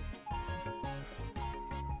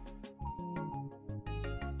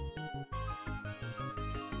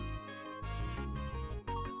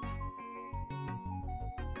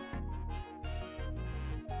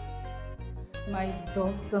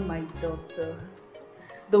 My daughter.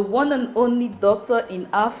 The one and only daughter in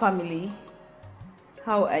our family.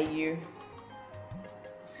 How are you?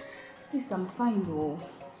 Sis, I'm fine though.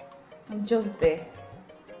 I'm just there.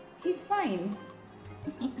 He's fine.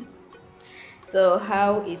 So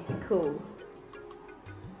how is school?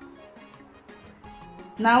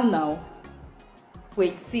 Now.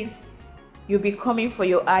 Wait, sis. You'll be coming for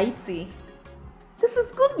your IT. This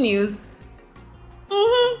is good news.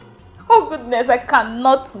 Oh goodness, I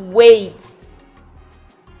cannot wait.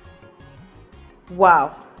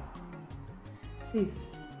 Wow. Sis,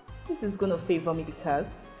 this is going to favor me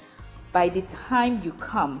because by the time you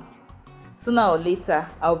come, sooner or later,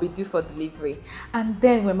 I'll be due for delivery. And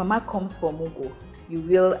then when Mama comes for Mugo, you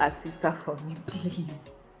will assist her for me,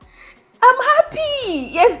 please. I'm happy.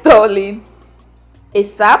 Yes, darling.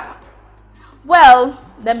 ASAP? Well,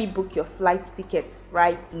 let me book your flight ticket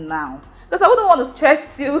right now. Because I wouldn't want to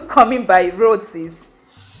stress you coming by road, sis.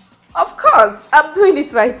 Of course, I'm doing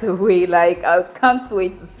it right away. Like, I can't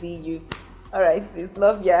wait to see you. Alright, sis.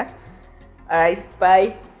 Love ya. Alright,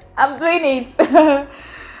 bye. I'm doing it.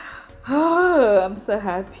 Oh, I'm so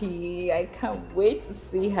happy. I can't wait to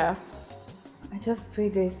see her. I just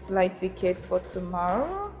paid this flight ticket for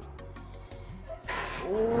tomorrow.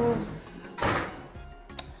 Oops.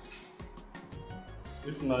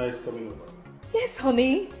 If Naya is coming over. Yes,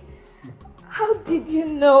 honey. How did you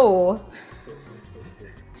know?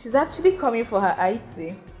 She's actually coming for her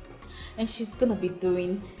IT. and she's gonna be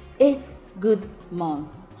doing 8 good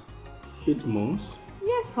months. 8 months?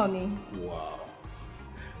 Yes, honey. Wow.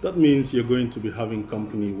 That means you're going to be having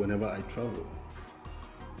company whenever I travel.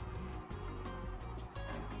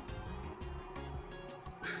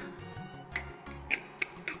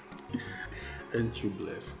 Aren't you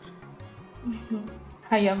blessed?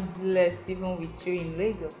 I am blessed even with you in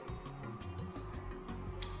Lagos.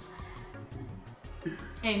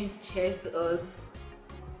 And cheers to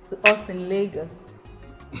us in Lagos.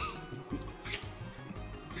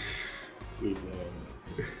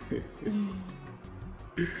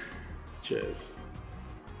 Cheers.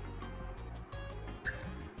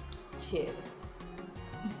 Cheers.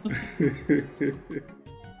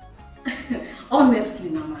 Honestly,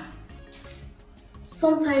 Mama,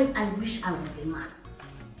 sometimes I wish I was a man.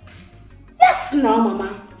 Yes, now,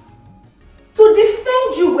 Mama. To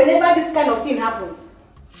defend you whenever this kind of thing happens.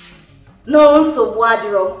 No, so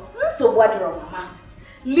Mama.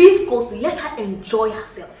 Leave Kosi, let her enjoy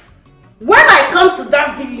herself. When I come to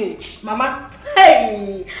that village, Mama,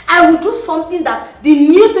 hey, I will do something that the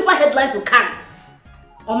newspaper headlines will carry.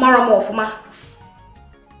 Omaramo of Ma.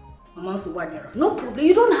 Mama Suwadiro, no problem.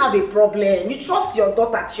 You don't have a problem. You trust your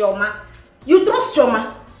daughter, Chioma. You trust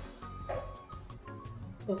Chioma.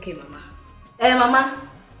 Okay, Mama. Hey, Mama,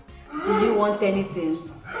 do you want anything?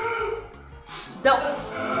 Don't.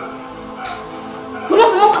 Mama,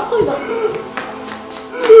 I'm going back.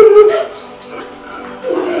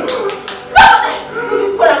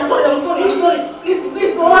 I'm sorry.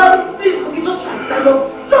 Please, Mama, please, okay, just try and stand up.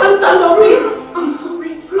 Please. I'm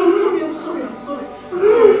sorry.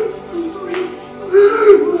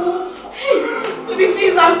 Hey, baby,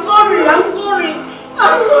 please, I'm sorry.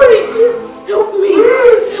 Please, help me.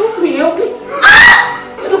 Ah!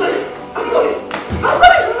 I'm coming.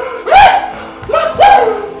 Hey!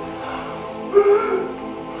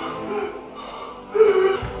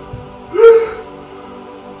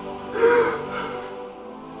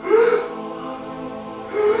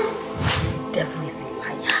 Devil is a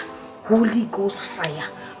liar. Holy Ghost fire.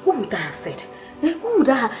 What would I have said?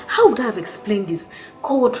 How would I have explained this?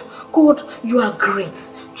 God, you are great.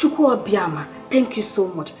 Chukwu Obiama, thank you so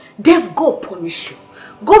much. Devil, God punish you.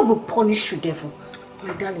 God will punish you, devil.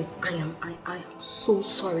 My darling, I am so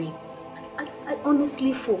sorry. I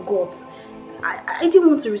honestly forgot. I didn't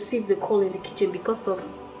want to receive the call in the kitchen because of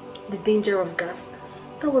the danger of gas.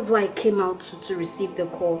 That was why I came out to receive the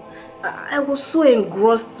call. I was so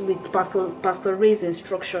engrossed with Pastor Ray's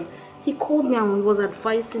instruction. He called me and he was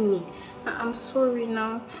advising me. I'm sorry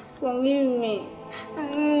now. Forgive me.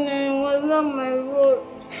 It was not my fault.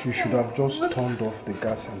 You should have just turned off the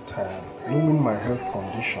gas entirely, knowing my health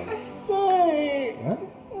condition. Sorry. Huh?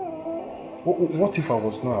 What if I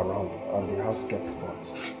was not around and the house gets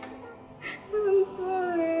burnt? I'm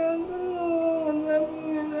sorry. I don't know what's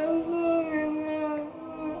happening. I'm sorry.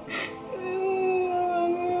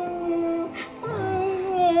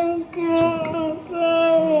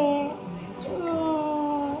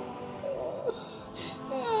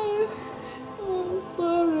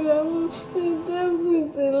 The devil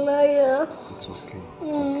is a liar. It's okay.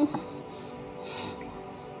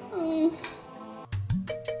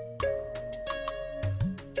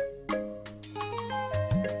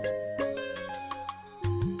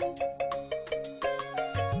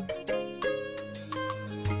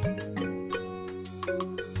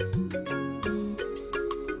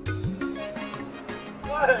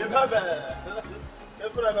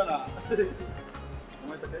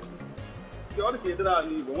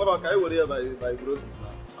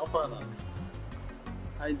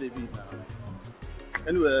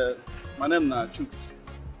 Anyway, my name is Chooks.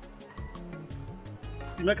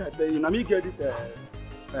 See, make I tell you, I get this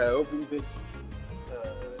open day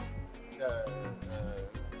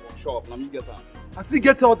workshop. Let me get that. I still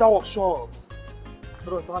get other workshops.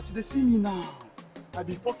 Bro, as they see me now, I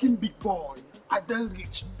be fucking big boy. I then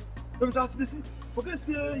rich. Because as they see, forget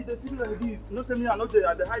say they see me like this. No say me, I know they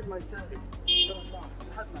hide myself. You understand?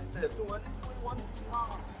 I hide myself. So when one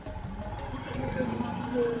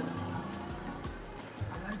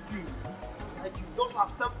I like you. Just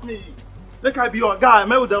accept me. Like I be your guy,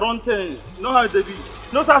 man with the wrong things. You know how they be.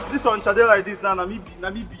 Not as this on Chade like this now, na me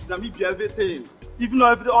be everything. Even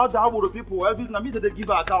though all the other people, na me they give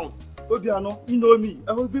an account. Obiano, you know me.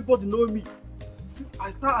 Everybody know me.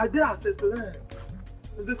 I dare as they say,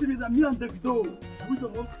 they see me that me and Davido.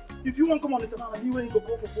 If you want to come on the channel, you when you go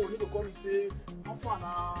call for phone, you go call me say, how far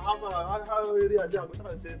now? How area there? But I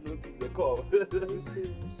said no, pick the call.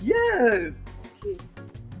 Yes. Okay,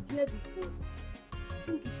 dear before, I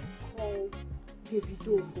think you should call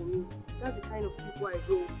Davido for me. That's the kind of people I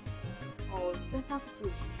go. Or better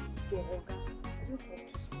still, there, Oga. I don't want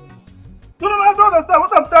to spoil. No, I don't understand.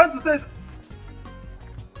 What I'm trying to say is...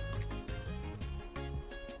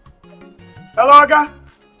 Hello, Aga?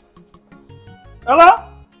 Hello?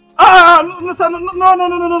 No, sir, no.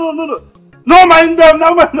 No, mind them. No,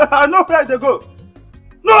 I know where they go.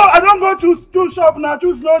 No, I don't go choose shop now.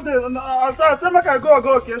 Choose no day. I tell me I go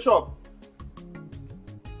okay shop.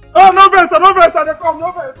 Oh, no verse, they come,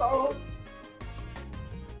 no verse. Oh.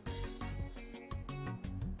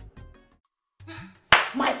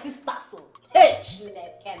 My sister, so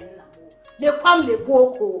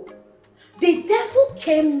the devil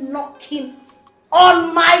came knocking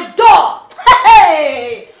on my door.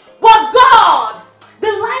 Hey! But God,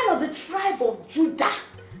 the Lion of the tribe of Judah,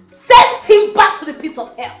 sent him back to the pit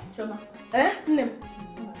of hell. Choma. Eh? No,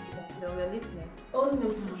 we're listening. Oh,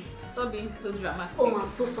 no, sorry. Stop being so dramatic. Oh, I'm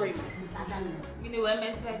so sorry, my sister. You know what I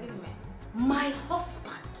meant? I didn't mean. My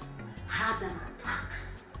husband had an attack.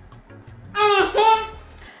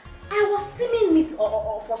 I was steaming meat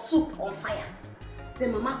or for soup on fire.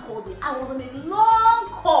 Then Mama called me. I was on a long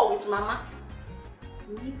call with Mama.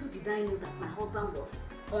 Little did I know that my husband was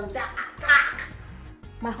under attack.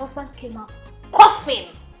 My husband came out coughing.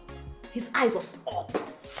 His eyes was up.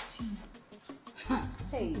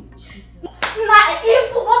 Hey, Jesus. Now,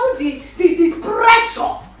 if you got the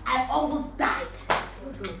pressure, I almost died.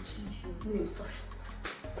 Oh, Jesus. No, sorry.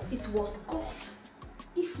 It was God.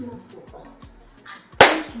 If not for God, I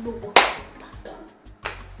don't know what I would have done.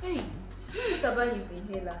 Hey, what about his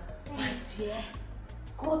inhaler? My dear,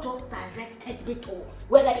 God just directed me to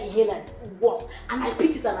where the inhaler was, and I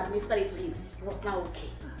picked it and administered it to him. It was now okay.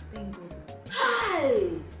 Thank God. Hi!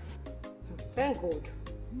 Thank God.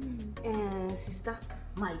 Sister,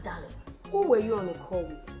 My darling. who were you on a call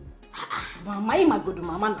with? Mama, you my good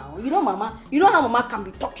mama now. You know how Mama can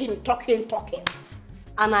be talking.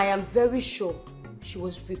 And I am very sure she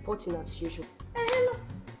was reporting as usual. You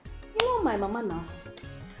know my mama now.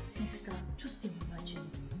 Sister, just imagine.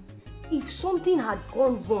 If something had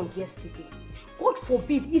gone wrong yesterday, God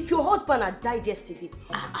forbid, if your husband had died yesterday,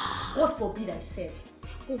 God forbid I said,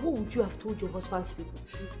 but what would you have told your husband's people?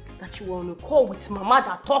 That you were on a call with Mama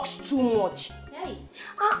that talks too much. Hey.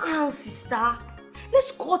 Sister.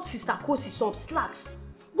 Let's cut Sister Kosi some slacks.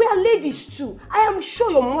 We are ladies too. I am sure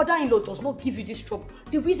your mother-in-law does not give you this trouble.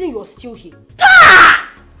 The reason you're still here.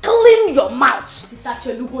 Clean your mouth. Sister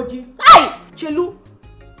Chelu Godi. Hey! Chelu.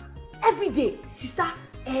 Every day, Sister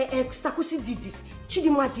Kosi did this.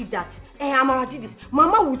 Chidima did that. Amara did this.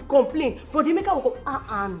 Mama would complain. But the maker would go,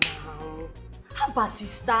 now. How about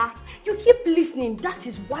sister? You keep listening. That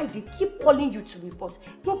is why they keep calling you to report.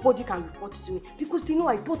 Nobody can report to me because they know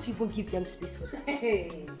I don't even give them space for that.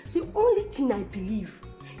 Hey. The only thing I believe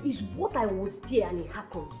is what I was there and it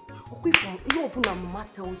happened. Okay, from Mama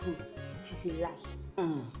tells me it is a lie.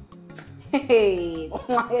 Hey.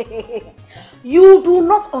 You do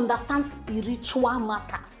not understand spiritual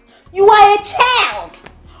matters. You are a child.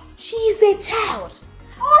 She is a child.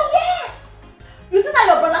 Oh yes. You see that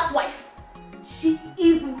your brother's wife? She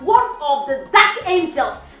is one of the dark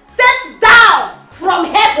angels sent down from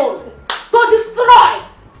heaven to destroy.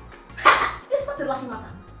 It's not a laughing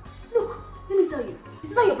matter. Look, let me tell you.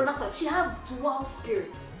 It's not your brother's wife. She has dual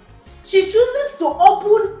spirits. She chooses to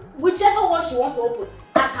open whichever one she wants to open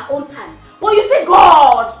at her own time. But you see,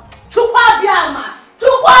 God, Chukwa Biama,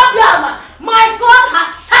 my God has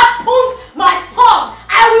sharpened my sword.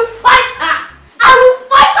 I will fight her. I will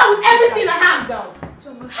fight her with everything I have. Down.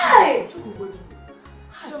 Hey!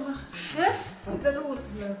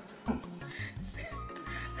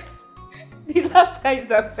 The laughter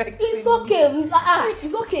is affecting It's okay.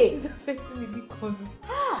 It's okay. It's affecting me because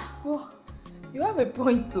well, you have a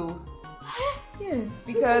point too. Yes,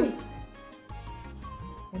 because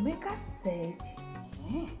Emeka said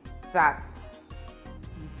that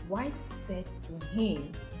his wife said to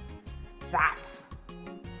him that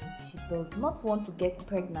she does not want to get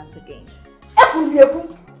pregnant again.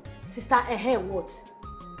 Sister, what?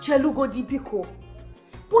 Chelu Godi Biko.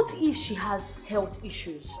 What if she has health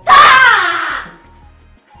issues?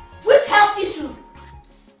 Which health issues?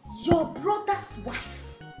 Your brother's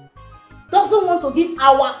wife doesn't want to give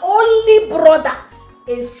our only brother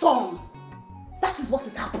a son. That is what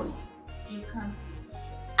is happening. You can't be.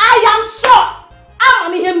 I am sure.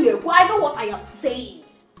 I know what I am saying.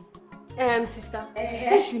 Sister,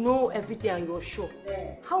 since you know everything and you're sure,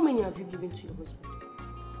 how many have you given to your husband?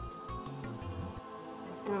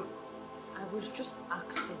 I was just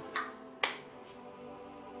asking.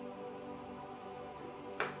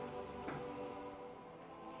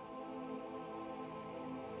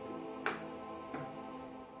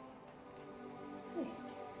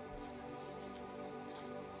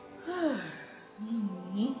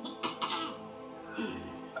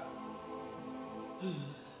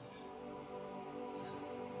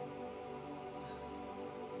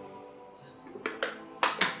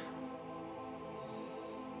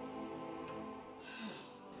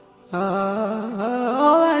 All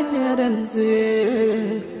I hear them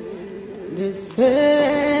say, they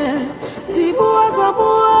say, Tibu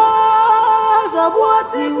Zabua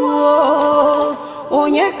Tibu,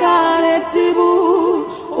 Onye kane Tibu,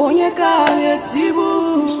 Onye kane Tibu,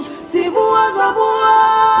 Tibu Zabua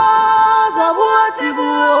Tibu,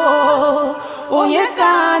 Onye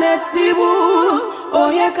kane Tibu,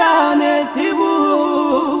 Onye kane Tibu.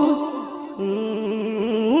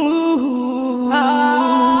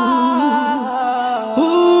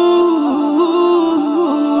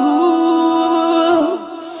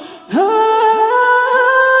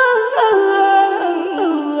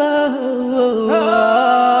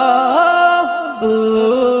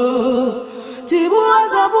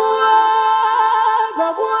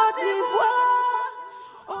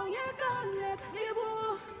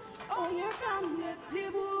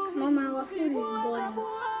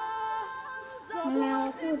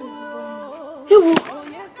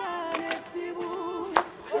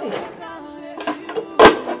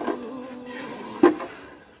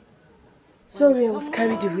 Sorry, I was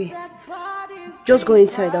carried away. Just go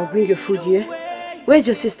inside, I'll bring your food here. Where's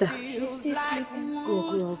your sister? Go,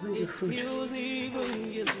 I'll bring your food.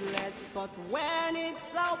 But when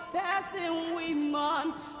it's our passing, we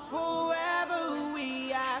mourn. Forever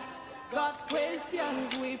we ask God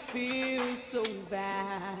questions, we feel so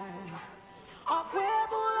bad. Our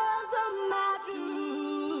quibbles are madu,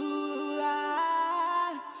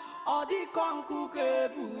 or the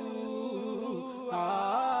concukebu.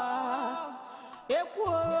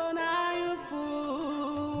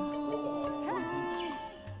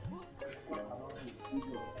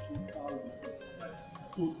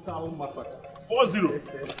 Total massacre. 4-0.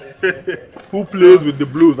 Who plays with the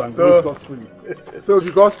Blues and goes scot free? So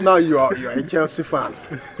because now you are a Chelsea fan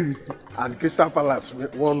and Crystal Palace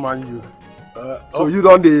won Man U, so you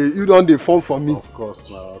don't dey form for me. Of course,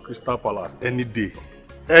 now Crystal Palace any day.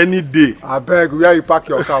 Any day. I beg, where you park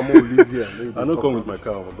your car, more live here. I don't come with my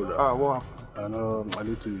car, my brother. Ah, what? And I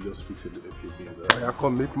need to just fix a few things. I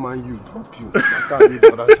come make Man U drop you. I can't leave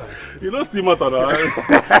the other side. You know, still matter now.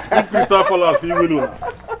 If Crystal Palace, you win.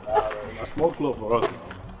 A small club for us.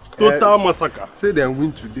 Total massacre. Say they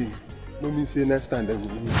win today. No mean say next time they will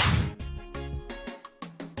win.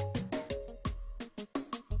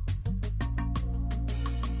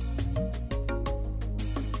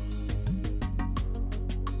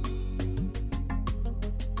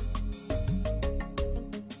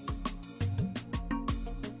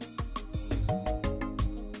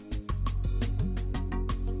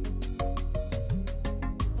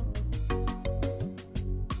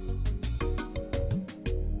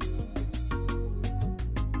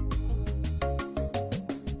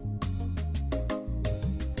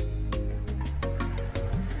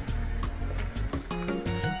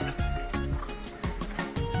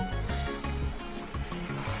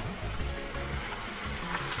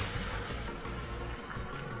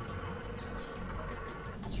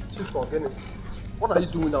 What are you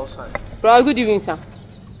doing outside? Bro, good evening, sir.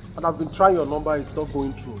 And I've been trying your number, it's not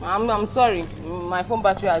going through. I'm sorry. My phone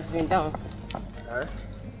battery has been down. Eh?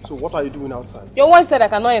 So what are you doing outside? Your wife said I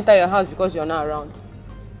cannot enter your house because you're not around.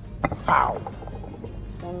 How?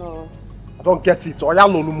 Oh no. I don't get it. Oya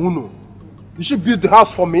Lolumuno. You should build the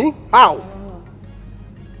house for me? How?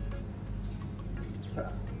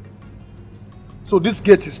 So this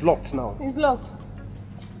gate is locked now? It's locked.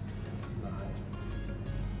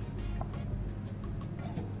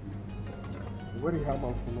 Where do you have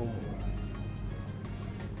my phone number?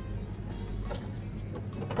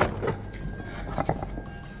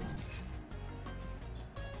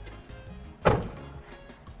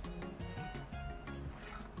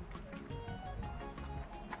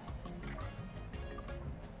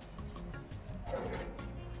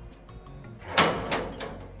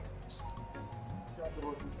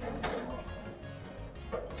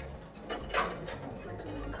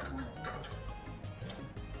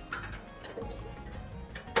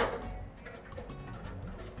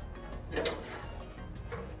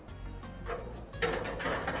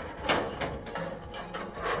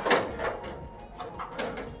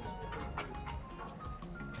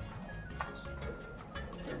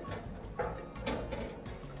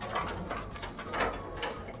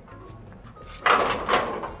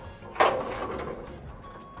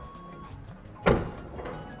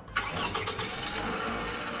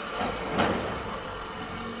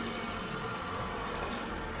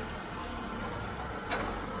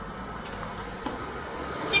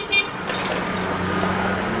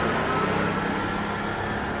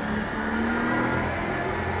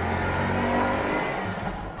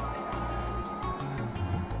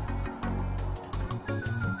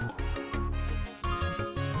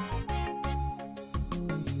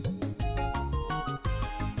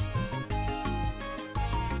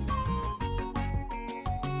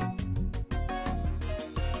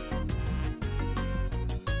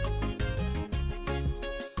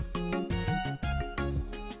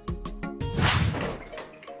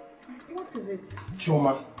 it?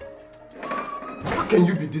 Chioma, how can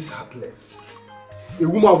you be this heartless? A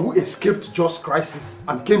woman who escaped just crisis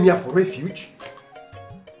and came here for refuge?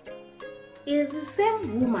 It is the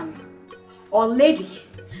same woman or lady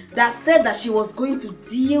that said that she was going to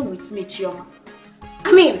deal with me, Chioma.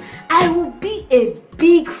 I mean, I would be a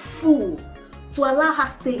big fool to allow her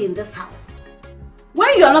stay in this house.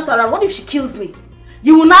 When you are not around, what if she kills me?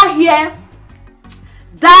 You will not hear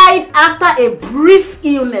died after a brief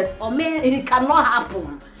illness. Or maybe it cannot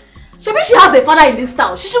happen. She has a father in this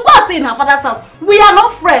town. She should go and stay in her father's house. We are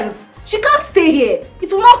not friends. She can't stay here.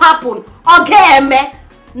 It will not happen. Okay, me.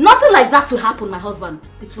 Nothing like that will happen, my husband.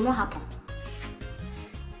 It will not happen.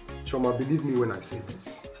 Choma, believe me when I say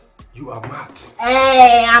this. You are mad.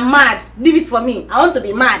 Hey, I'm mad. Leave it for me. I want to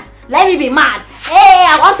be mad. Let me be mad. Hey,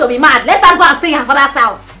 I want to be mad. Let her go and stay in her father's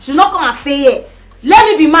house. She should not come and stay here. Let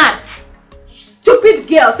me be mad. Stupid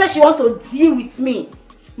girl says she wants to deal with me.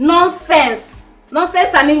 Nonsense.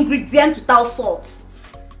 Nonsense and ingredients without salt.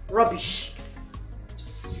 Rubbish.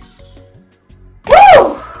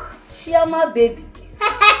 Woo! Chioma baby.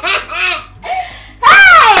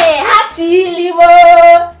 Hey!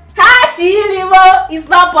 Hachilibo! Hachilibo! It's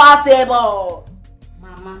not possible.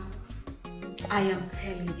 Mama, I am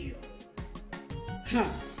telling you.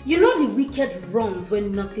 You know the wicked runs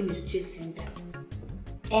when nothing is chasing them.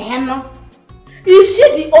 No? Is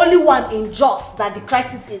she the only one in Jos that the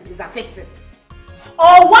crisis is affecting?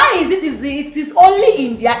 Or why is it is only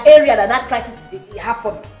in their area that crisis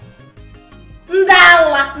happened?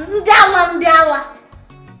 Ndawa.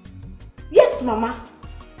 Yes, Mama.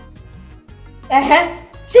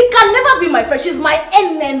 She can never be my friend. She's my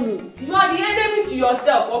enemy. You are the enemy to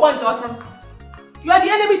yourself, Obanjocha. You are the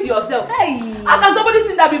enemy to yourself. Hey. How can somebody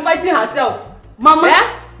sit there be fighting herself? Mama.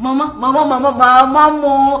 Eh? Mama.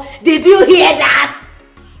 Did you hear that?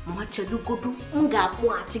 Mama Chelugodu,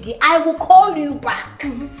 I will call you back.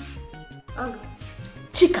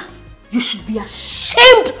 Chika, you should be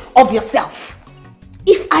ashamed of yourself.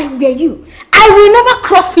 If I were you, I will never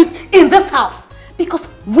cross feet in this house because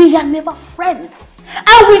we are never friends.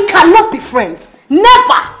 And we cannot be friends.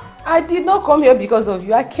 Never. I did not come here because of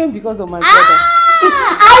you. I came because of my brother.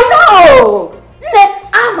 I know.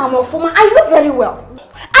 I'm a Mofoma. I know very well.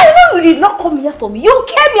 I know you did not come here for me. You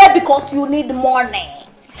came here because you need money.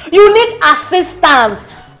 You need assistance.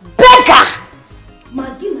 Beggar.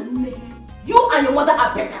 Magina, you and your mother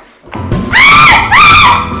are beggars. Sorry.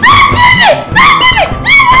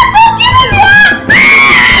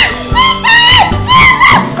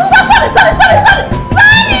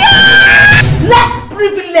 Less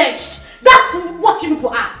privileged. That's what you people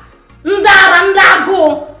are.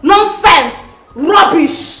 Ndago. Nonsense.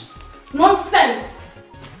 Rubbish. Nonsense.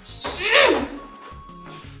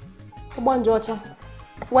 Obanjocha.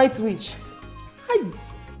 White witch. Hi.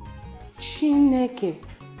 Chineke.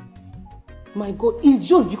 My God, it's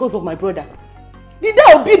just because of my brother. Did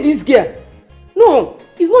I obey this girl? No,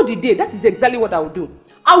 it's not the day. That is exactly what I will do.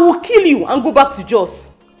 I will kill you and go back to Jos.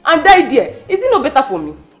 And die there. Is it not better for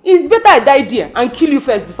me? It's better I die there and kill you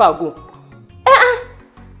first before I go.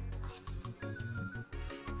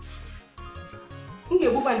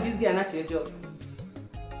 This girl not your Jos.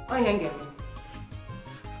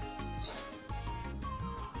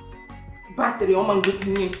 Battery, man go to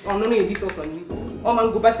me. On no this also on me.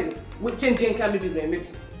 Man go battery. We change and can be maybe.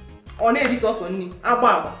 On this also on me.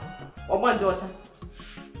 Ababa. Obanjocha.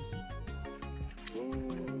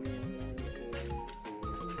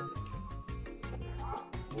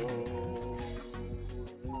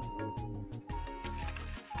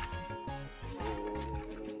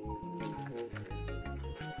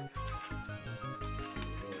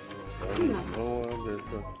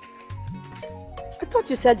 I thought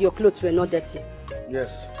you said your clothes were not dirty.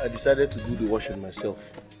 Yes, I decided to do the washing myself.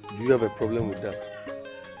 Do you have a problem with that?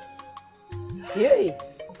 Hey,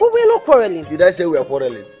 but we're not quarreling. Did I say we are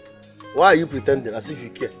quarreling? Why are you pretending as if you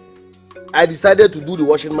care? I decided to do the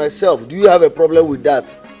washing myself. Do you have a problem with that?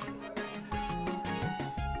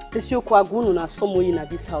 Someone in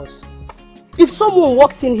this house. If someone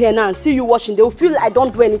walks in here now and see you washing, they will feel I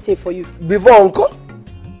don't do anything for you. Before, uncle,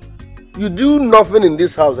 you do nothing in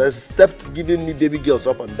this house except giving me baby girls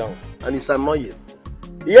up and down. And it's annoying.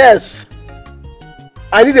 Yes,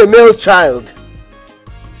 I need a male child.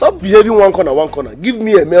 Stop behaving one corner. Give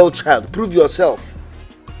me a male child. Prove yourself.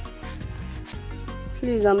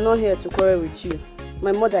 Please, I'm not here to quarrel with you.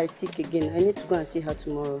 My mother is sick again. I need to go and see her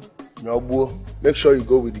tomorrow. Nyobuo, make sure you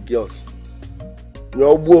go with the girls.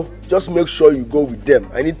 Nyobuo, just make sure you go with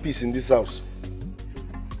them. I need peace in this house.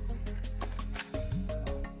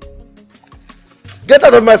 Get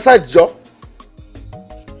out of my sight, Joe.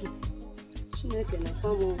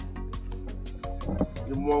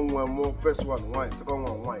 One, first one, wine, second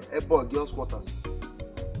one, wine. Airport, girls' quarters.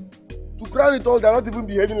 To crown it all, they are not even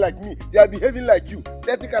behaving like me. They are behaving like you.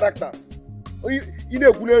 30 characters.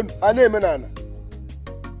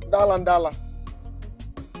 Dala.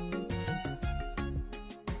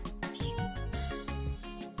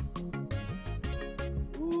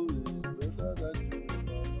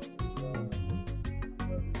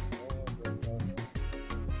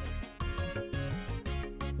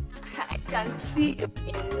 I can see you're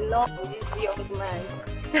in love with this young man.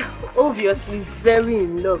 Obviously, very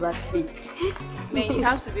in love actually. Man, you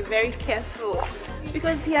have to be very careful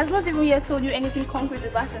because he has not even yet told you anything concrete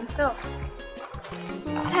about himself.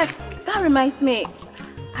 Heck, that reminds me.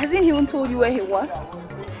 Hasn't he even told you where he works?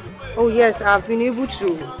 Oh yes, I've been able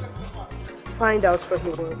to find out where he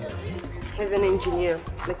works. He's an engineer,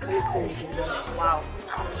 mechanical engineer. Wow.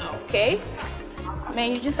 Okay.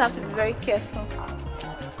 Man, you just have to be very careful.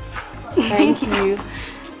 Thank you.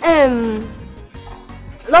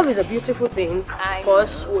 Love is a beautiful thing. Of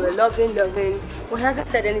course, we're loving. But he hasn't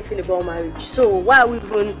said anything about marriage. So why are we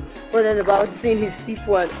even bothered about seeing his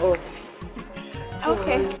people and all?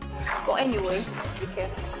 Okay. Well, anyway, be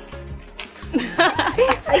careful.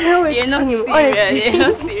 I know it's You're not him, serious. honestly. You're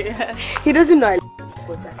not serious. He doesn't know I like this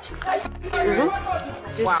much actually.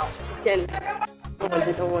 Just pretend.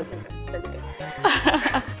 Don't want it.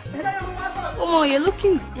 Oh, you're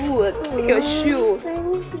looking good. See your shoe.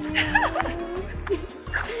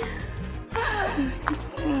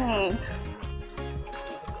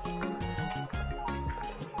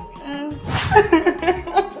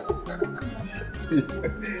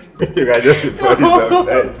 You guys just be funny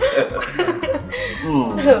sometimes.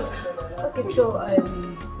 Okay, so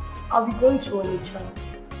I'll be going to Onitsha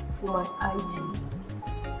for my IT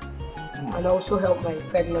and also help my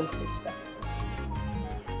pregnant sister.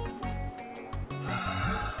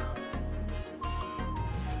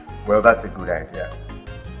 Well, that's a good idea.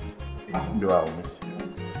 Even though I'll miss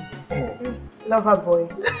you. Lover boy,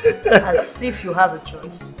 as if you have a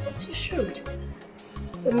choice. But you should.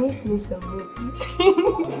 You miss me some movies. You're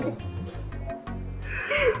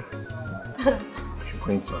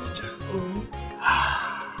going to Onitsha.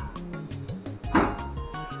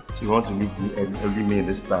 So you want to meet me every me in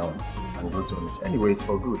this town and go to Onitsha. Anyway, it's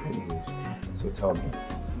for good anyways. So tell me,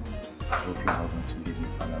 I hope you're not going to leave me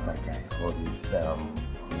for another guy. All these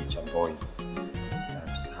Onitsha boys that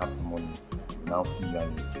just have money. Now see you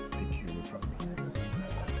and take you away from me.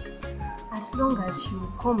 As long as you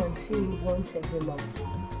come and see me once every month,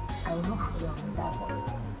 I will not follow on that one.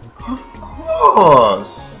 Of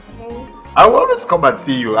course! I will always come and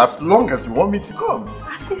see you as long as you want me to come.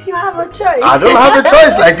 As if you have a choice. I don't have a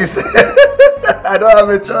choice, like you said. I don't have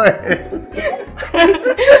a choice.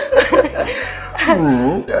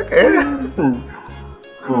 Okay.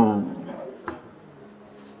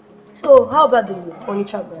 So, how about the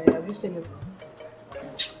furniture guy? Have you seen him?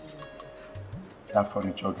 That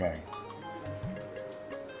furniture guy.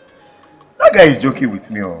 That guy is joking with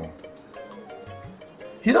me. Oh.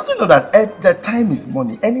 He doesn't know that time is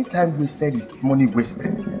money. Any time wasted is money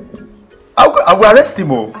wasted. I will arrest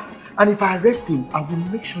him. Oh. And if I arrest him, I will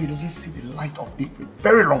make sure he doesn't see the light of day for a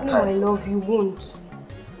very long time. No, my love, you won't.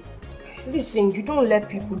 Listen, you don't let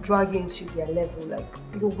people drag you into their level. Like,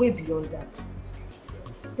 you're way beyond that.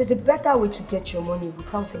 There's a better way to get your money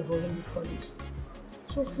without involving the police.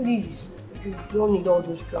 So please, you don't need all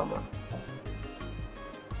those drama.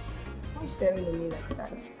 Why are you staring at me like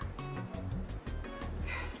that?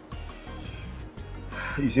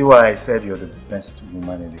 You see why I said you're the best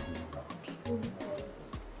woman in the whole world?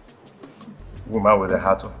 Woman with a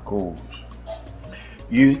heart of gold.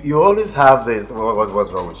 You always have this.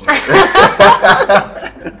 What's wrong with you?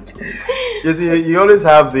 You see, you always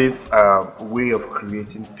have this way of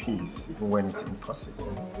creating peace, even when it's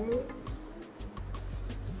impossible.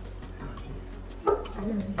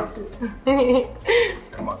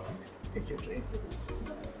 Come on, take your drink.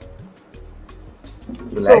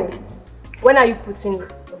 You like? When are you putting a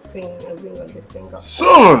ring on the finger?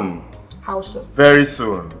 Soon! How soon? Very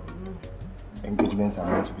soon. Engagements are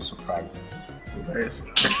meant to be surprises. So very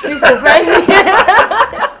soon. Please surprise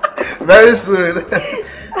me. Very soon.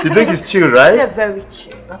 The drink is chilled, right? Yeah, very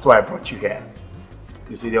chilled. That's why I brought you here.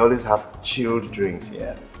 You see, they always have chilled drinks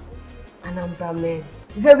here. Anambra men.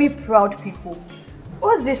 Very proud people.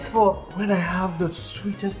 What's this for? When I have the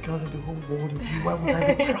sweetest girl in the whole world, why would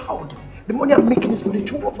I be proud? The money I'm making is for the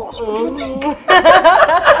two of us. What do you think?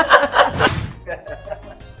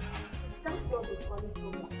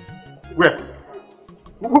 Where?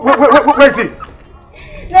 Where is he?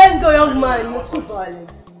 Let's go, young man. You're too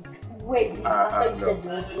violent. Wait, after you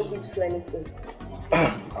said you weren't to do anything.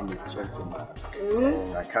 I'm a gentleman.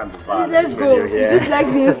 I can't be violent. Let's go. You just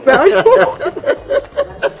like being proud.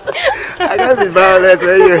 I can't be violent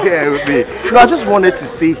when you're here with me. No, I just wanted to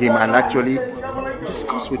see him and actually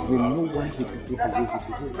discuss with him, know why he behaved the way he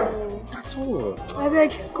behaved. That's all. I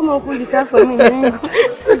beg, come on, pull the car for me.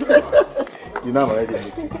 You know I'm already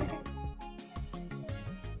looking.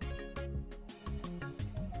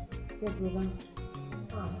 So, brother,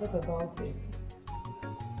 talk about it.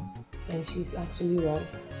 And she's actually right.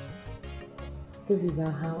 This is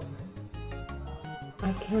our house.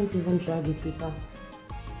 I can't even drag it with her.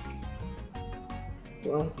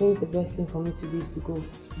 So I think the best thing for me to do is to go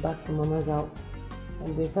back to Mama's house.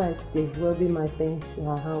 And besides, they've welded my fence to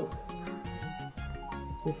her house.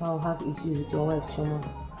 So if I'll have issues with your wife, Choma.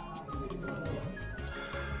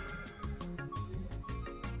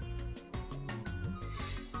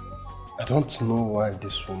 I don't know why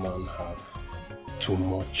this woman have too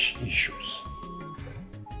much issues.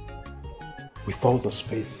 With all the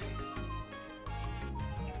space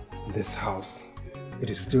in this house, it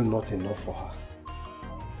is still not enough for her.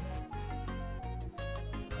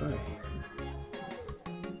 Hi.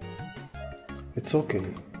 It's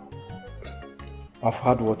okay. I've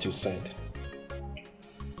heard what you said.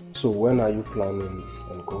 So when are you planning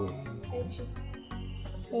on going?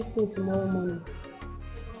 First thing tomorrow morning.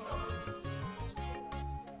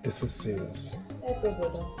 This is serious. Yes,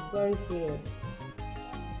 brother. It's very serious.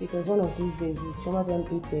 Because one of these days, if Shoma don't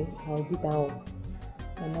beat me, I'll beat her up.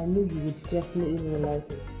 And I know you would definitely not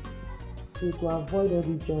like it. So to avoid all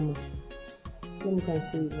this drama, let me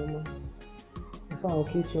stay with Mama. Before I'll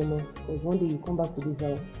kill Choma, because one day you come back to this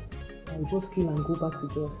house, I'll just kill and go back to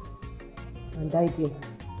Jos and die there.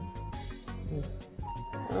 Yeah.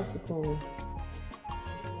 I have to come.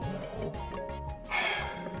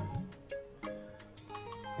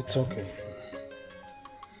 It's okay.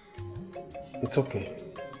 It's okay.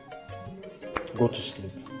 Go to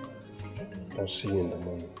sleep. I'll see you in the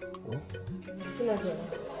morning. Huh?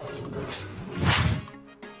 It's okay.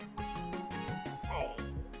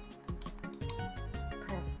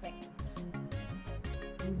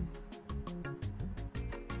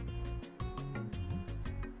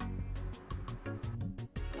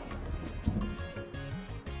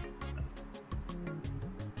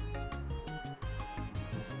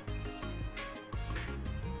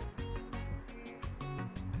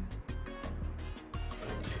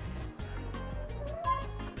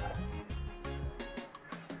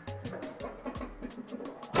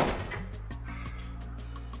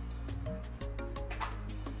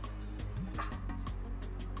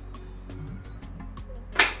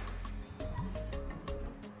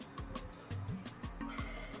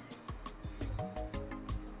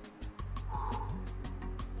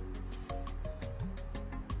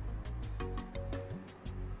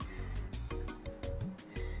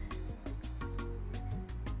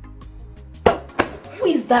 Who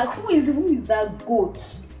is that goat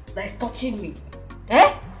that is touching me?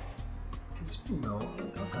 Eh? It's me now.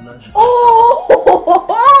 How can I?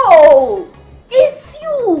 Oh, it's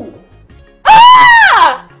you.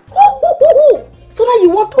 Ah! So now you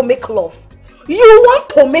want to make love? You want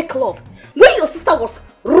to make love? When your sister was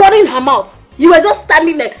running her mouth, you were just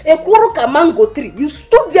standing there, a kuruka mango tree. You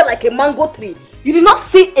stood there like a mango tree. You did not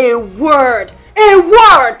say a word. A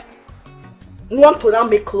word. You want to now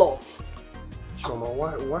make love? Choma,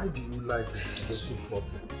 why do you like getting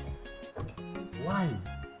problems? Why?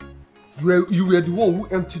 You were the one who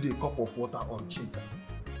emptied a cup of water on Chika.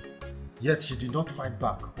 Yet she did not fight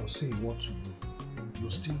back or say a word to you. You're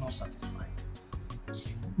still not satisfied.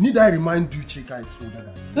 Need I remind you Chika is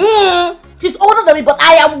older than you? She's older than me, but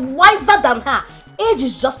I am wiser than her. Age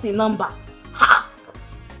is just a number. Ha!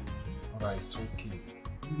 Alright, it's okay.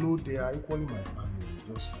 You know they are equally my family,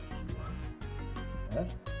 just like you are. Eh?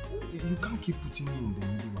 You can't keep putting me in the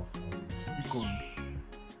middle of all this. Because,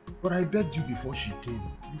 but I begged you before she came.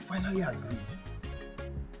 You finally agreed.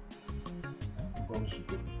 Because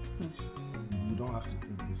you don't have to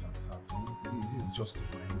take this at heart. This is just a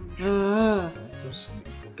minor issue. Just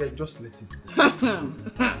forget, just let it go.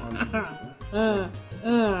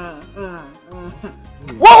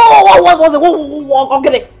 Whoa,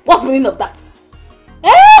 okay, what's the meaning of that?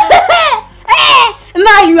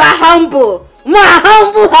 Now you are humble. My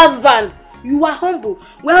humble husband. You are humble.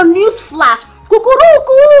 Well, news flash.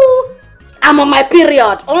 Kukuruku. I'm on my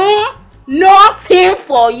period. Nothing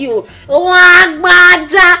for you.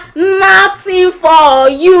 Wagbaja. Nothing for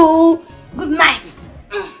you. Good night.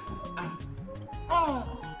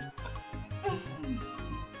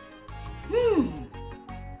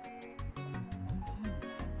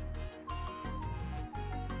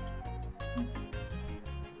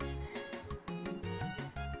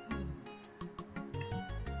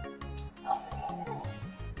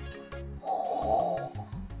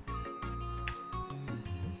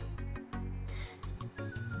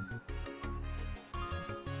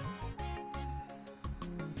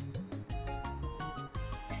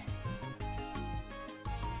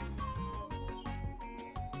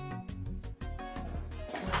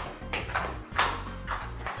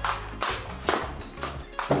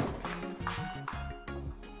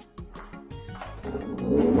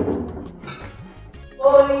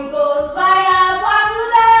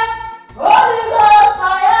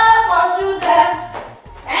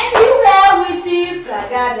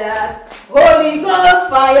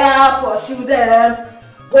 fire, pursue them.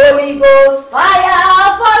 Holy Ghost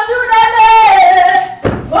fire, pursue them.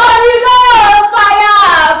 Holy Ghost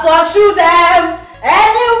fire, pursue them.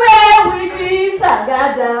 Anywhere witches are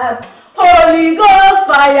gathered. Holy Ghost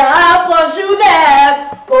fire, pursue them.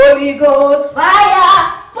 Holy Ghost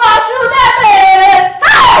fire, pursue them.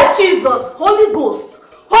 Hey, Jesus, Holy Ghost,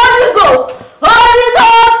 Holy Ghost, Holy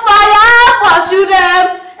Ghost fire, pursue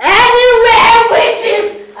them. Anywhere witches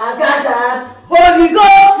are gathered. Holy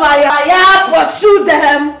Ghost fire, pursue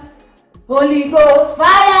them. Holy Ghost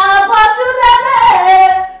fire, pursue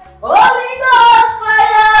them. Holy Ghost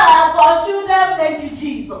fire, pursue them. Thank you,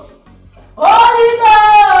 Jesus. Holy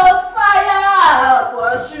Ghost fire,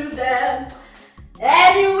 pursue them.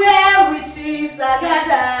 Anywhere witches are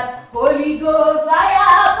gathered. Holy Ghost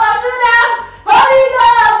fire, pursue them. Holy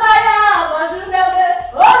Ghost fire, pursue them.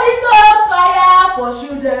 Holy Ghost fire,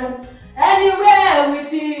 pursue them. Anywhere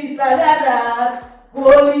witches are gathered.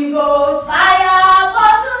 Holy Ghost fire,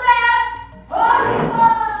 pursue them. Holy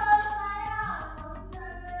Ghost fire, pursue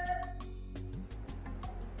them.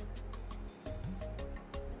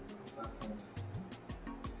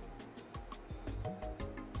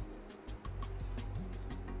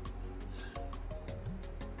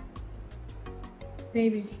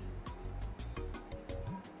 Baby.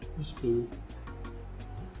 That's cool.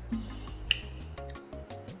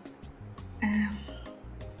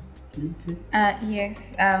 You okay?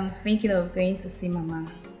 Yes, I'm thinking of going to see Mama.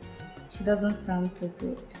 She doesn't sound too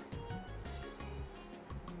good.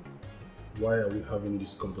 Why are we having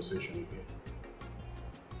this conversation again?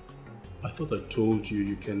 I thought I told you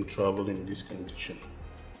you can't travel in this condition.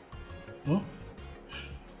 Huh?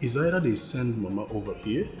 It's either they send Mama over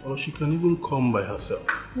here or she can even come by herself.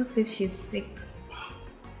 What if she's sick?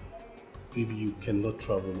 Baby, you cannot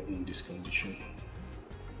travel in this condition.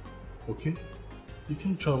 Okay? You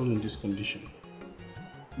can't travel in this condition.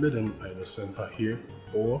 Let them either send her here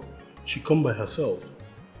or she come by herself.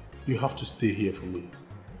 You have to stay here for me.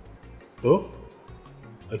 Oh?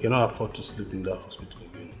 I cannot afford to sleep in that hospital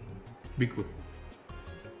again. Biko.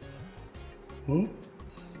 Hmm?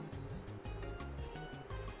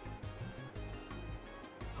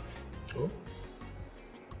 Oh?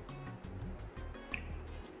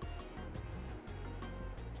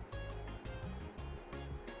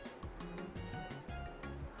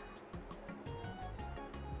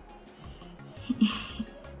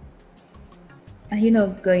 Are you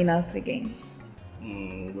not going out again?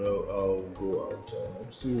 Well, I'll go out.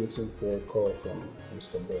 I'm still waiting for a call from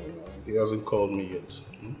Mr. Bell. He hasn't called me yet.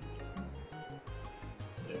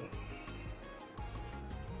 Yeah.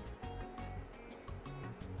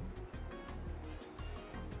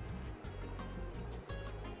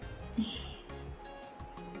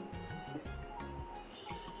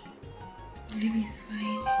 Baby's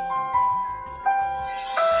fine.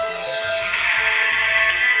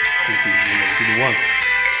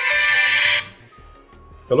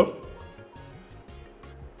 Hello?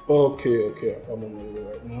 Okay, I'm on my way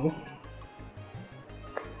right now.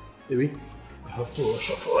 Baby, I have to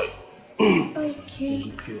rush off, alright? Okay.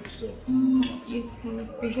 Take care of yourself. You too.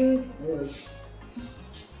 Be good.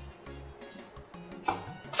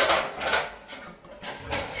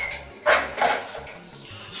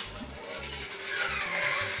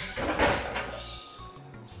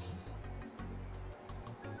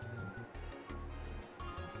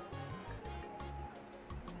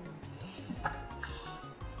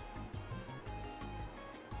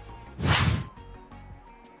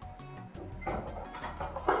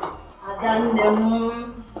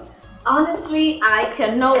 Honestly, I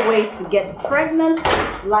cannot wait to get pregnant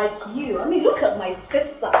like you. I mean, look at my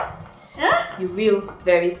sister. Huh? You will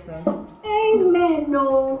very soon. Amen.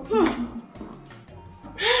 No.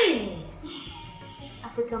 Hey, these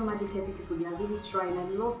African magic heavy people, they are really trying. I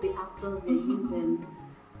love the actors they're using.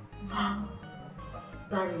 That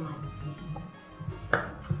reminds me.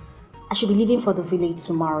 I should be leaving for the village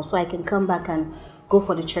tomorrow so I can come back and go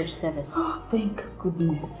for the church service. Oh, thank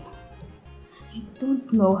goodness. You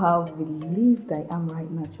don't know how relieved I am right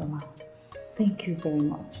now, Choma. Thank you very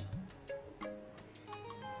much. To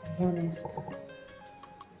be honest,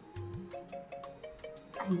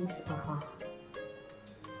 I miss Papa.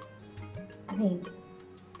 I mean,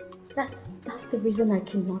 that's the reason I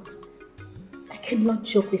cannot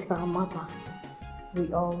joke with our mother.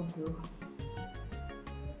 We all do.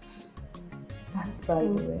 That's by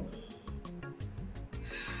the way.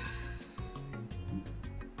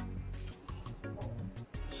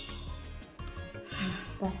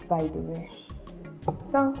 That's by the way.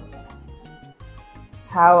 So,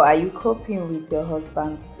 how are you coping with your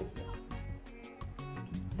husband's sister?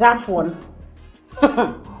 That one.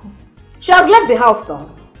 She has left the house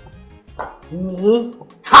now. Me?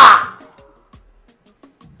 Ha!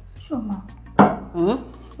 Shoma,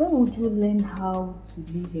 when would you learn how to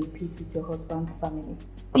live in peace with your husband's family?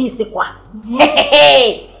 Peace, Ikwa.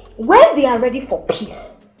 Hey! When they are ready for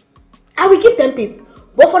peace, I will give them peace.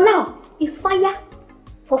 But for now, it's fire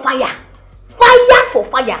for fire. Fire for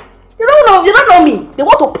fire. You don't know me. They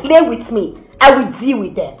want to play with me. I will deal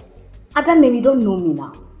with them. Adanne, you don't know me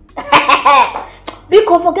now.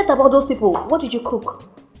 Because forget about those people. What did you cook?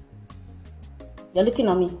 You're looking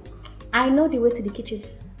at me. I know the way to the kitchen.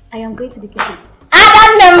 I am going to the kitchen.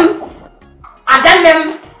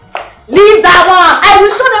 Adanne! Leave that one. I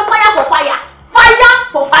will show them fire for fire.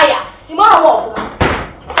 Fire for fire. Tomorrow.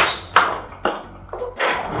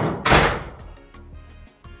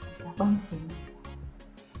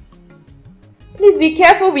 Please be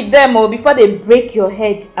careful with them before they break your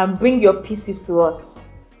head and bring your pieces to us.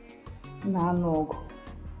 No.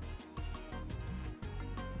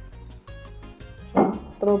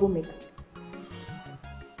 Troublemaker.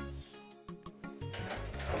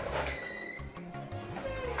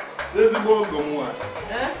 Let's go, go on.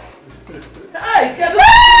 Hey, get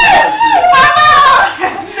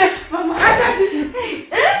Mama!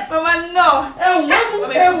 Mama, no!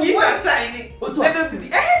 My keys are shining.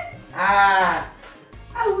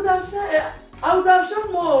 I would have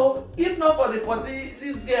shown more if not for the potty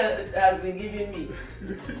this girl has been giving me.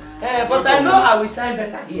 But I know I will shine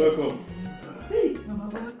better here. Welcome. Hey, Mama,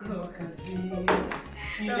 welcome.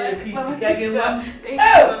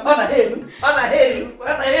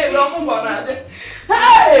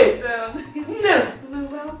 Hey! Welcome.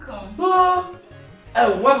 Why?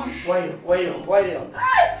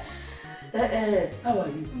 How are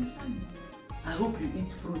you? I hope you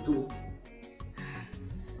eat fruit too.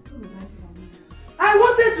 I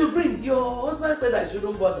wanted to bring. Your husband said I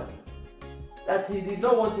shouldn't bother. That he did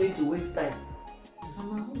not want me to waste time.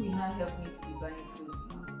 Mama, who will not help me to be buying fruits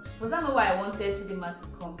now? Was that not why I wanted Chidima to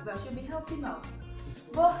come? So that she'll be helping out.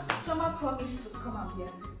 But Choma promised to come and be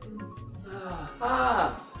assisting me.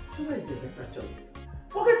 Choma is a better choice.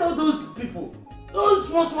 Forget all those people. Those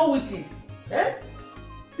small witches.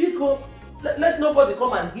 Because let nobody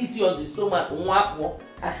come and hit you on the stomach. Chidima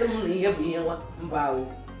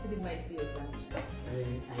is still a branch. I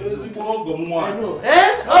know.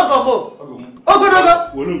 Ogodogo.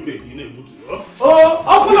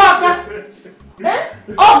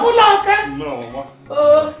 Okulaka. No,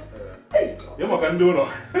 Mama. Hey. You can do no.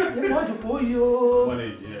 You want to pull you.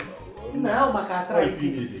 Now,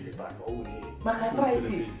 Macatritis.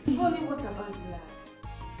 Only water about glass.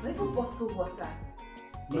 Not even bottled water.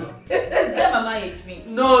 Let's get Mama a drink.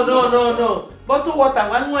 No. Bottled water,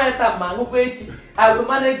 one more time, I will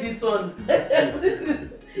manage this one. This is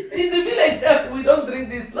in the village. We don't drink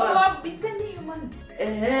this one. No, I'll be sending you money.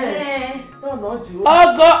 No, not you.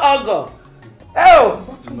 Ogo. Oh.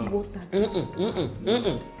 Bottled water.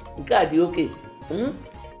 God, you okay? You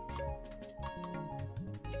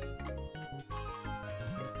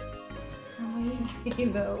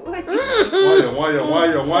know. Why?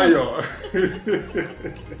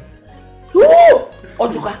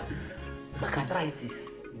 Ojuka. Macatritis.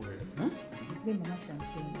 There's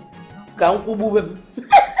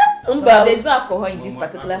no alcohol in this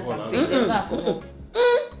particular champagne. There's no alcohol.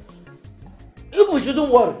 You shouldn't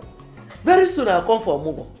worry. Very soon I'll come for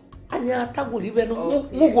Mugo. And you are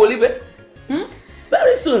Mugo live.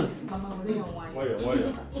 Very soon. Mama, we don't want Why?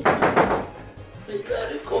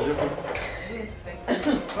 Very cool.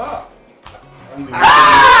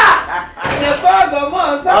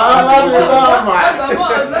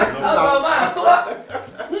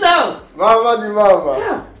 No. Mama.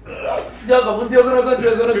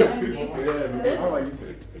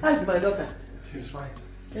 How's my daughter? She's fine.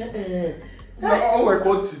 No, I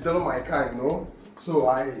want to tell my kind, no? So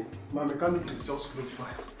my mechanic is just close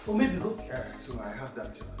by. Oh, maybe go. Yeah, so I have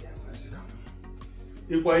that job. Yeah, I sit down.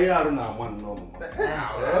 If I are now one no.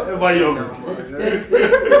 If I young.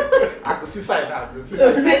 I could see side that.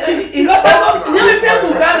 You got that?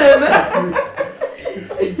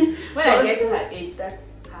 When I get to her age, that's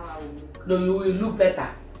how I will look. No, you will look better.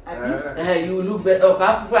 You will look better.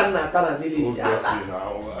 Okay, fun na tara village.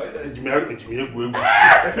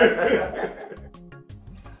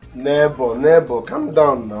 Neighbor, calm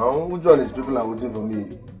down now. Which one is people are waiting for me?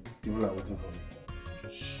 People are waiting for me.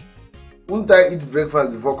 Won't I eat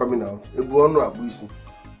breakfast before coming out?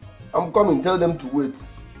 I'm coming, tell them to wait.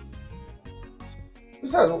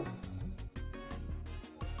 Besides,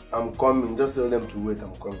 I'm coming, just tell them to wait,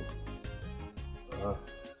 I'm coming.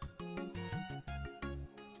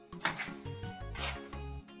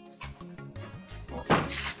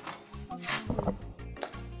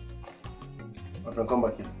 My friend, come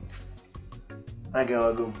back here. I can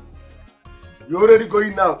go. You're already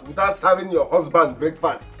going out without serving your husband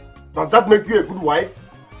breakfast. Does that make you a good wife?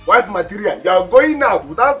 Wife material. You're going out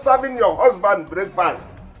without serving your husband breakfast.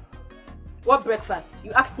 What breakfast?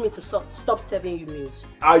 You asked me to stop serving you meals.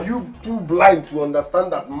 Are you too blind to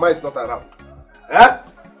understand that Mama is not around? Eh?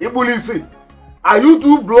 Ibulisi, are you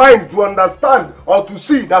too blind to understand or to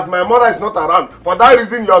see that my mother is not around? For that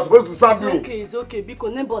reason, you are supposed to serve me. It's okay,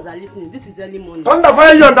 because neighbors are listening. This is early morning. Thunder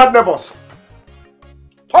fire you and that neighbors.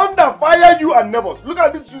 Thunder fire you and neighbors. Look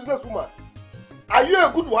at this useless woman. Are you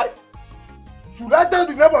a good wife? Should I tell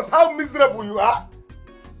the neighbors how miserable you are?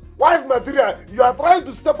 Wife material, you are trying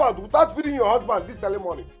to step out without feeding your husband this early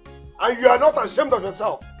morning. And you are not ashamed of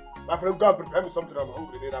yourself. My friend, go and prepare me something. I'm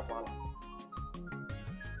hungry.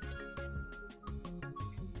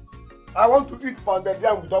 I want to eat pounded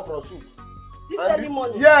yam with okra soup. This early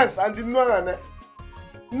morning? Yes, and the nwangane.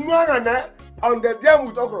 Nwangane, pounded yam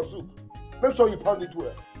with okra soup. Make sure you pound it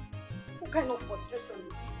well. What kind of frustration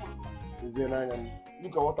is this one?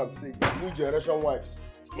 Look at what I'm saying. New generation wives.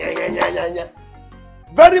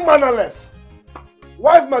 Very mannerless.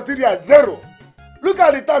 Wife material, zero. Look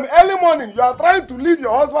at the time, early morning, you are trying to leave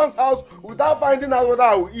your husband's house without finding out whether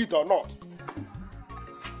I will eat or not.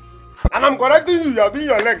 And I'm correcting you, you are doing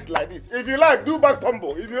your legs like this. If you like, do back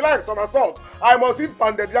tumble. If you like somersault, I must eat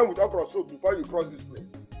pounded yam with okra soup before you cross this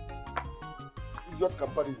place. Idiot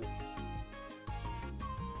comparison.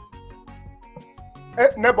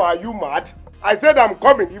 Neighbor, are you mad? I said I'm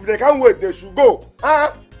coming. If they can't wait, they should go.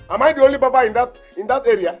 Am I the only baba in that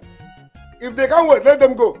area? If they can't wait, let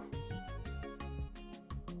them go.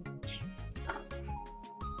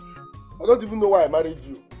 I don't even know why I married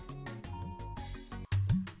you.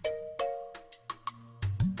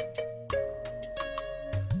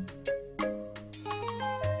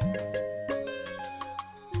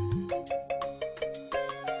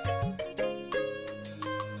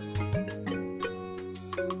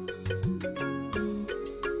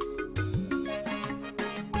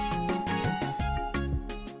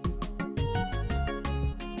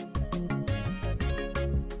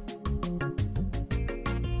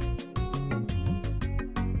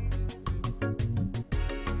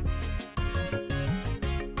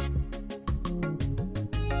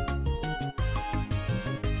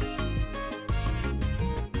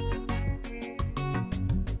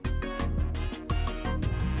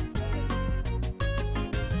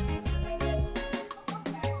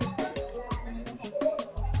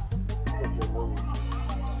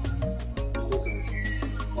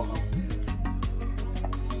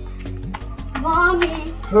 Mommy.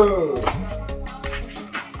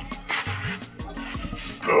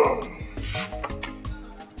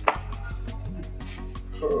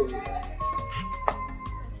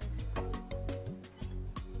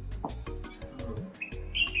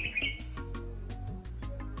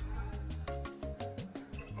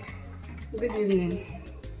 Good evening.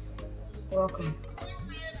 Welcome.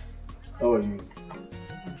 How are you?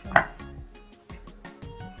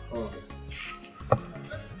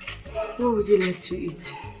 What would you like to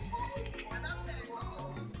eat?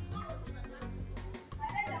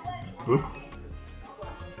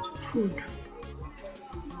 Food.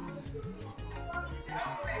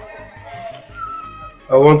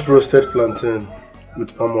 I want roasted plantain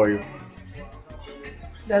with palm oil.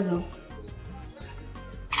 That's all.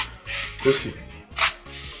 Go see.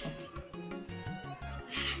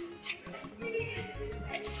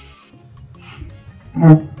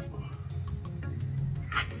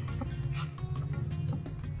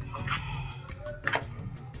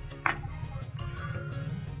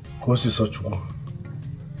 Go see such one.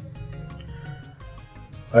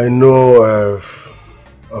 I know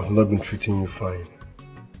I've not been treating you fine.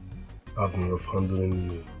 I've been rough handling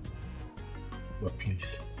you. But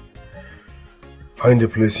please, find a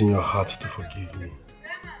place in your heart to forgive me.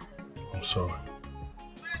 I'm sorry.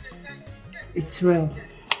 It's well.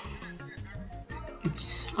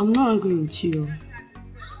 I'm not angry with you.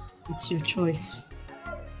 It's your choice.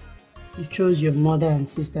 You chose your mother and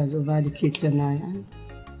sisters over the kids and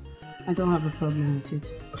I don't have a problem with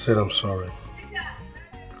it. I said I'm sorry.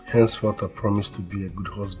 Henceforth, I promise to be a good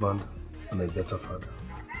husband and a better father.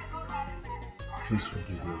 Please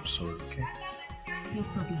forgive me, I'm sorry, okay? No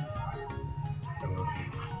problem. I love you.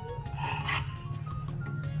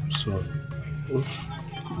 I'm sorry.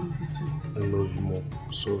 I love you more.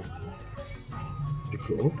 I'm sorry.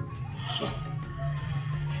 Because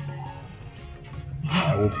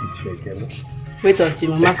I won't hit you again. Wait until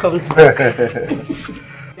Mama comes back.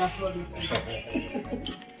 That's what it is.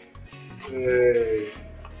 Hey.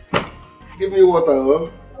 Give me water, huh?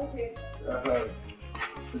 Okay.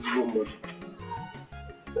 This is one more.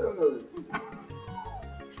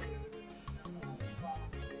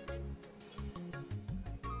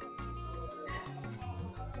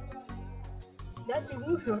 Daddy,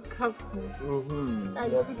 move your cup. I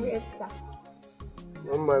love you, Esther.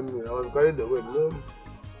 Don't mind me, I was carried away. You know,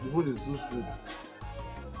 the food is too sweet.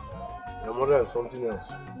 Your mother has something else.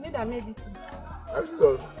 Maybe I made it. I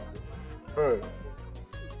just, hey.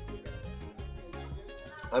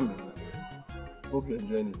 Ami, hope you're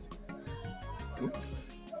enjoying it.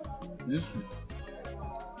 This sweet.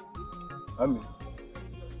 Ami,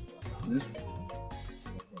 this sweet.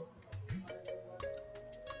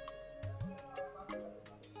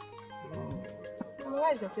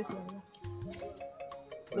 Why is your face like that?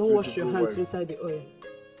 Don't wash your hands inside the oil.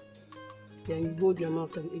 Then you hold your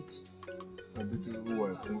mouth and eat. My beautiful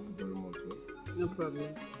wife, thank you very much. No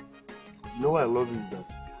problem. You know what I love is that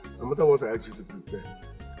no matter what I ask you to prepare,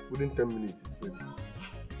 within 10 minutes it's ready.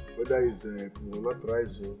 Whether it's coconut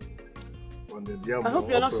rice or on the diamond. I hope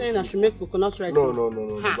you're not saying I should make coconut rice. No.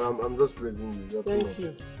 I'm just praising you. You're thank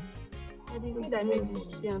you. I did I made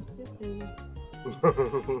this. I'm still saying it.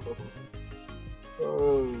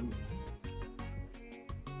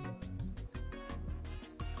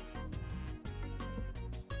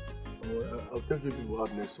 I'll take you people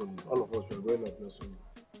out next Sunday. All of us are going out next Sunday.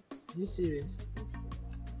 Are you serious?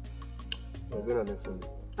 We're going out next Sunday.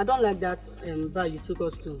 I don't like that bar you took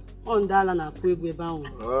us to. On Dalana Kwegwe Bound.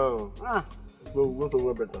 Oh. So we'll go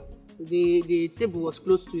somewhere better. The table was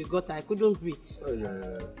close to a gutter. I couldn't breathe. Oh, yeah.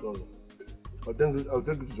 Sorry. I'll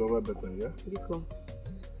take you to somewhere better, yeah? Because.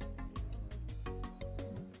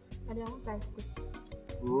 I don't want ice cream.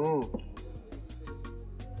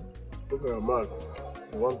 Look at your mouth.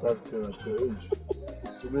 You want ice cream at your age.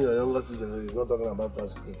 Even your younger sister is not talking about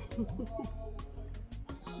ice cream.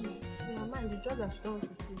 Yeah, man, the job that she don't want to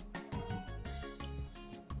see.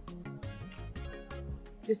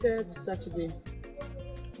 You said Saturday.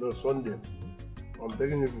 No, Sunday. I'm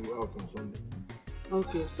taking you out on Sunday.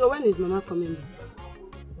 Okay, so when is Mama coming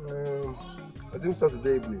back? I think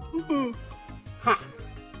Saturday evening. Ha!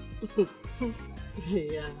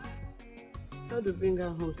 Yeah. How to bring her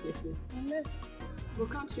home safely? But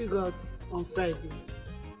can't we go out on Friday?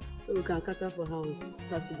 So we can cater for her on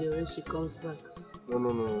Saturday when she comes back.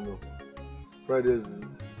 No. Friday is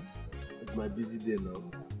my busy day now.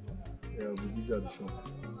 Yeah, I'll be busy at the shop.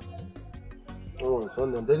 Oh, on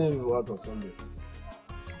Sunday. I'm taking you out on Sunday.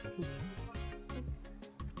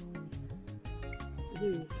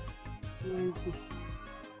 Today is Wednesday.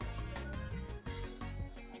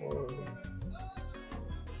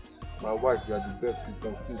 My wife, you are the best you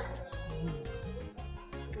can keep.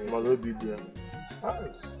 I will be there.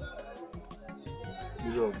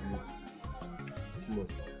 You love me. Too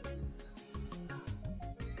much.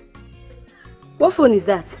 What phone is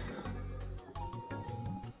that?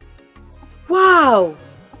 Wow!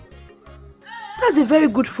 That's a very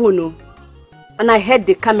good phone, oh. And I heard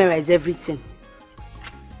the camera is everything.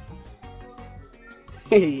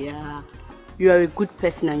 Yeah, you are a good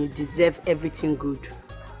person and you deserve everything good.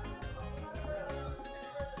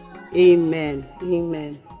 Amen.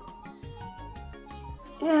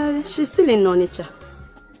 Yeah, she's still in Onitsha.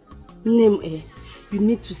 Name, you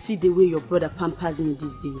need to see the way your brother pampers me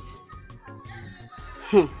these days.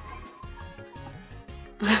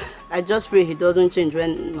 I just pray he doesn't change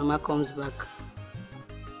when Mama comes back.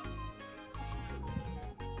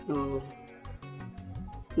 No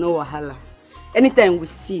wahala. Anytime we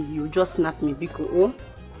see you, just snap me, Biko. Oh?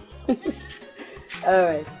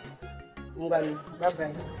 Alright.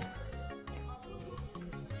 Bye-bye.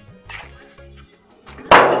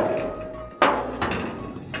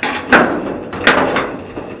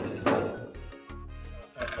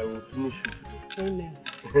 I will finish it today.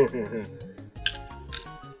 Amen.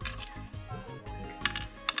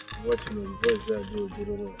 Watch me before I say I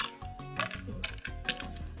do.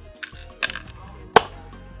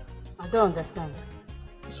 I don't understand.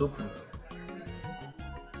 It's open.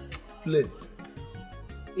 Play.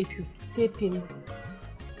 If you save him.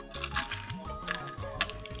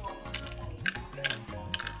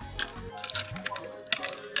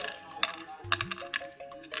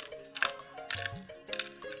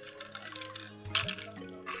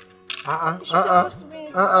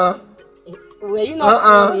 Were you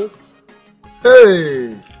not seeing it?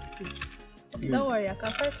 Hey! Please. Don't worry, I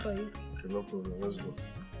can fight for you. Okay, no problem. Let's go.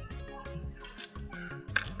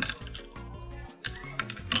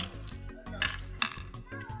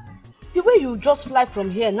 The way you just fly from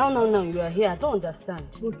here, no, you are here. I don't understand.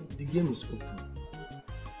 No, the game is open.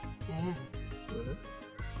 Yeah.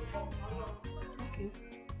 Okay.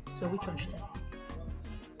 So which one should I?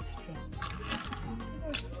 Trust.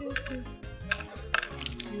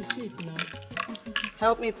 You see it now.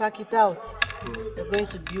 Help me pack it out. We're going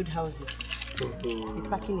to build houses. We're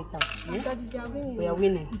packing it out. Yeah? Daddy, we are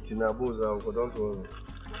winning. It's in a boza, don't worry.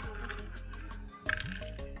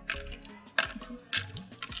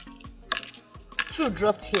 Two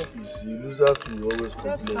dropped here. You see, losers will always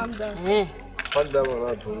complain. Just calm down. Yeah. Calm down on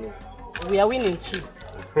that one. We are winning too.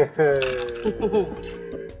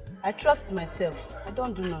 I trust myself. I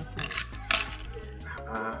don't do nonsense.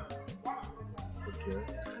 Ah. Okay.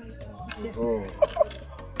 Oh.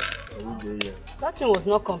 That thing was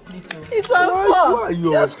not complete. It was fun. Why are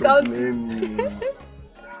you always complaining?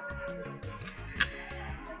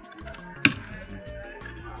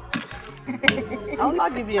 I will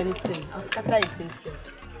not give you anything. I'll scatter it instead.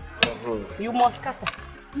 You must scatter.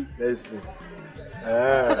 Let's see. Just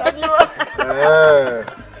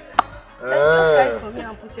try for me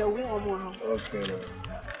and put your wing on more. Okay.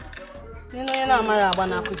 You know, you're not married about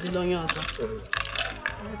Nakuzilonyo.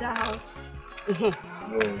 That house. No,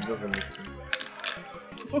 it doesn't make sense.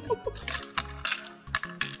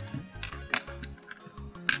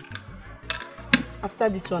 After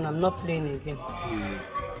this one, I'm not playing again.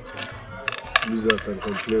 Losers and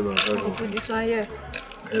complainers. Put this one here.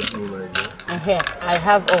 Help me, my dear. And here, I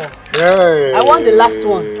have all. Hey. I want the last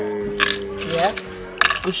one. Yes.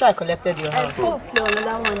 I'm sure I collected your house. Oh, no,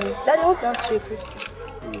 another one. Daddy, want to have three fish.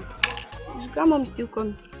 Is grandmom still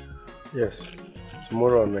coming? Yes.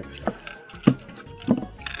 Tomorrow or next.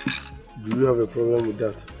 Do you have a problem with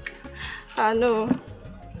that? No.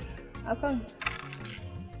 How come?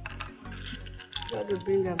 Try to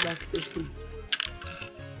bring her back safely.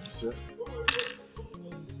 Sir?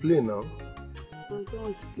 Play now. I don't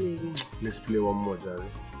want to play again. Let's play one more, Jerry.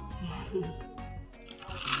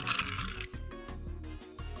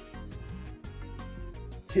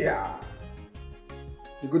 Here.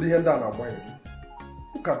 You go to hand down our mind.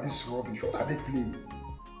 Look at this rubbish. What are they playing?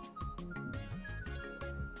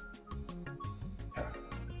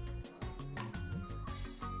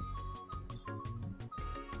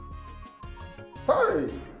 Hey!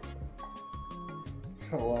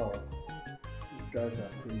 Oh, wow. These guys are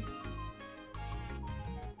crazy.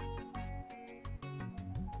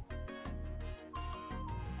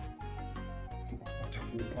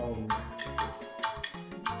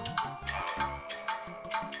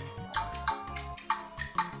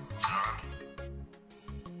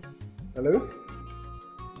 Hello?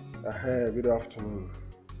 Hey, good afternoon.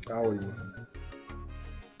 How are you?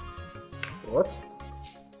 What?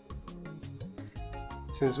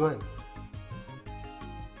 Since when?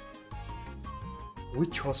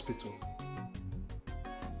 Which hospital?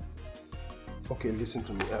 Okay, listen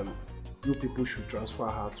to me. You people should transfer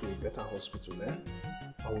her to a better hospital, eh?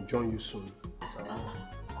 I will join you soon.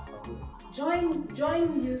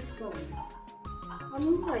 Join you soon.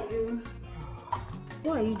 Who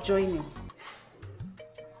are you joining?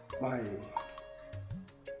 My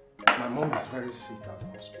mom is very sick at the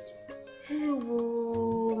hospital.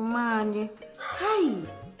 Hello, man. Hi,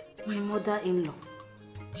 my mother-in-law.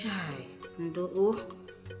 Chai,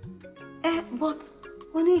 but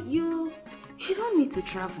honey, you don't need to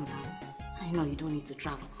travel now. I know you don't need to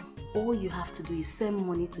travel. All you have to do is send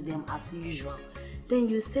money to them as usual. Then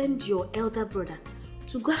you send your elder brother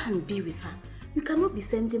to go and be with her. You cannot be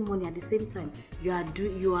sending money at the same time you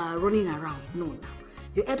are running around. No, now.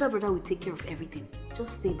 Your elder brother will take care of everything.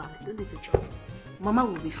 Just stay back. You don't need to travel. Mama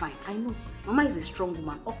will be fine. I know. Mama is a strong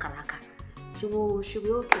woman. Okaraka. She'll be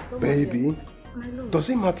okay. Baby, does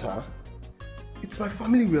it matter? It's my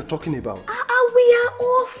family we are talking about. We are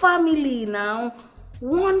all family now.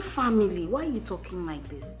 One family. Why are you talking like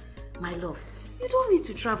this? My love, you don't need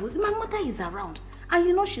to travel. My mother is around. And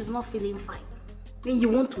you know she's not feeling fine. Then you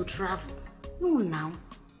want to travel. No, now.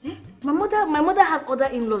 Eh? My mother has other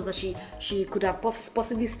in-laws that she could have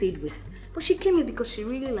possibly stayed with. But she came here because she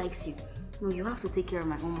really likes you. No, you have to take care of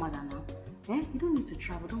my own mother now. Eh? You don't need to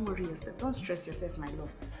travel. Don't worry yourself. Don't stress yourself, my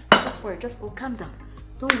love. Just worry. Calm down.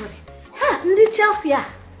 Don't worry. Ha! This Chelsea.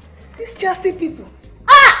 These Chelsea people.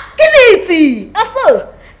 Kiliti! Aso!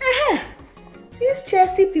 These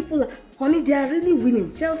Chelsea people, honey, they are really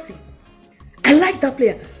winning. Chelsea. I like that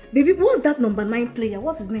player. Baby, what's that number 9 player?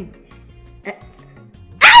 What's his name?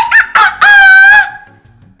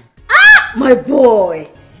 My boy.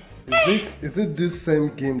 Is it this same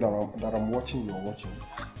game that I'm watching? You're watching?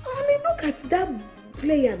 Honey, look at that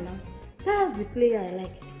player now. That's the player I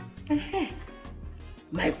like.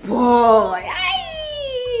 My boy.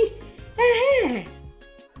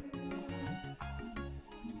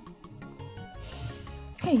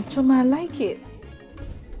 Hey, Choma, I like it.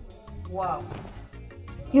 Wow.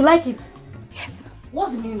 You like it? Yes.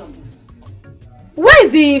 What's the meaning of this? Where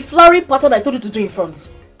is the flowery pattern I told you to do in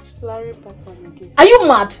front? Flowery pattern again. Are you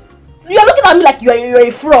mad? You're looking at me like you're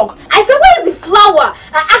a frog. I said, where is the flower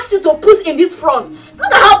I asked you to put in this front.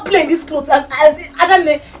 Look at how plain this clothes and I don't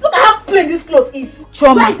know. Look at how plain this clothes is.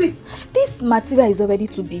 Choma, where is it? This material is already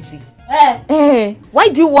too busy. Why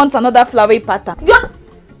do you want another flowery pattern? I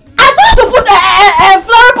told you to put a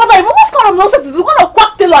flowery pattern. What kind of nonsense is this? What kind of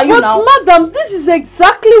quack tailor are you now? But madam, this is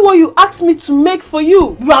exactly what you asked me to make for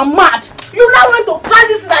you. You are mad. You now went to plan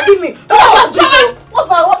this thing and give me.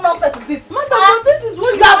 What nonsense is this? Madam, this is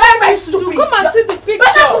what you are very, very stupid. Come and see the picture.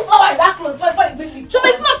 Better put flower in that clothes before you bring me. Choma,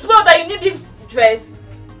 it's not well that you need this dress.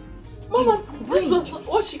 Mama, this was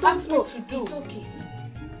what she asked me to do. It's okay.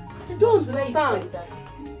 I don't understand.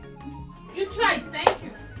 You tried, thank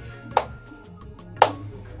you.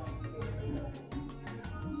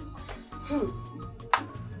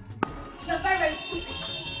 You're very, very stupid.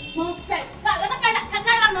 Nonsense. That kind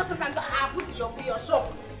of nonsense and put in your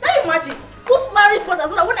shop. Can you imagine? Put flowery photos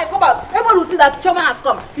so that when I come out, everyone will see that Choma has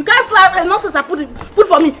come. You can't flower nonsense I put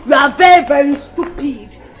for me. You are very, very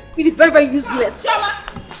stupid. Really very, very useless. Choma!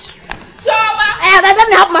 That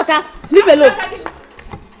doesn't help matter. Leave alone.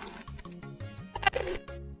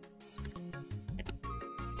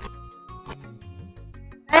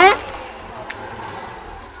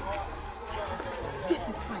 This dress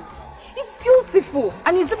is fine. It's beautiful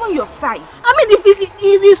and it's even your size. I mean, if it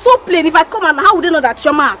is so plain, if I come and how would they know that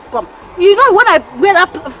Choma has come? You know, when I wear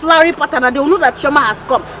that flowery pattern, they will know that Choma has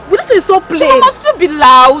come. But this is so plain. Choma, must you be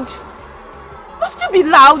loud? Must you be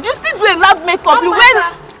loud? You still do a loud makeup. You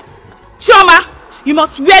wear... Choma, you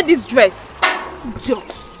must wear this dress. Idiot.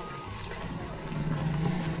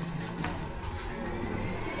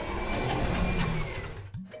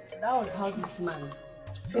 That was how this man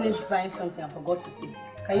finished buying something and forgot to pay.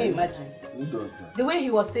 Can you imagine? Who does that? The way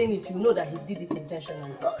he was saying it, you know that he did it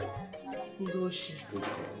intentionally.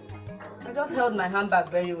 I just held my handbag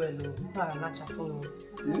very well, though.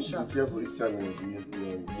 You need to be careful each time you're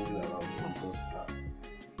moving around because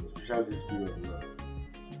especially this period now.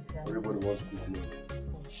 Everybody wants good money.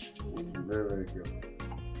 You need to be very, very careful.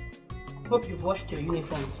 Hope you've washed your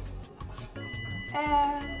uniforms.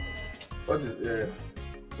 What is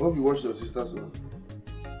hope you watched your sister's one.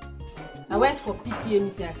 I went for PTA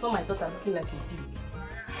meeting. I saw my daughter looking like a pig.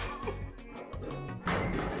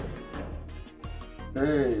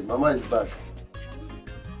 Hey, Mama is back.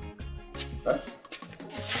 Huh?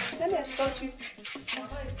 Let me escort you.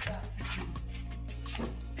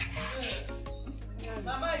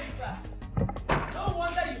 Mama is back. No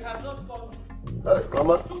wonder you have not called me. Hey,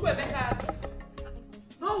 Mama.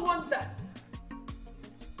 No wonder.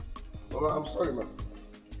 Mama, I'm sorry, ma.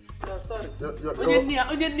 You're sorry.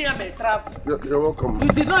 You're welcome. You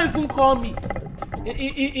did not even call me.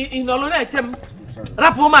 In Olone,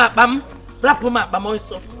 Rapoma, Bam,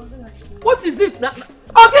 also. What is it?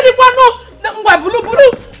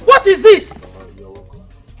 What is it?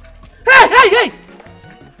 Hey!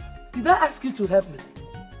 Did I ask you to help me?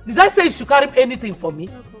 Did I say you should carry anything for me?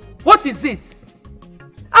 What is it?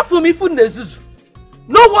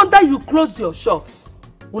 No wonder you closed your shops.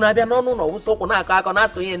 Mama, you're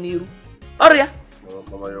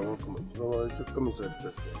welcome. Mama, just come inside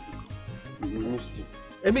first. We missed you.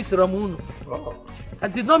 I miss Ramuno. Oh. I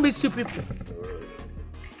did not miss you people.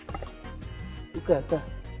 Look at that.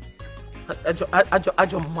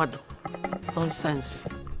 Ajo mad. Nonsense.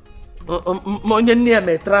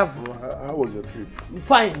 Travel. How was your trip?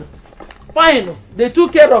 Fine. They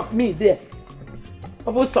took care of me there.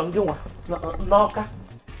 About something. No.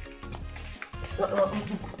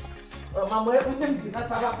 Mama, everything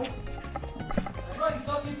that's about. I know it's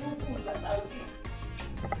not even food that I'll eat.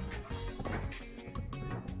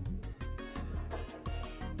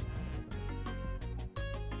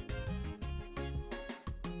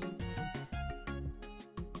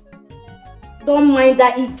 Don't mind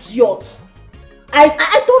that idiot.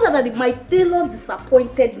 I told her that my tailor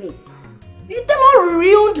disappointed me. The tailor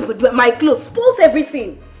ruined my clothes, spoiled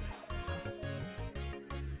everything.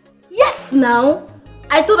 Yes, now.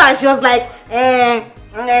 I told her, she was like,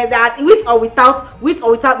 that with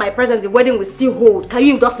or without my presence, the wedding will still hold. Can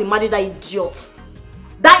you just imagine that idiot?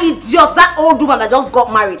 That old woman that just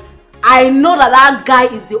got married. I know that guy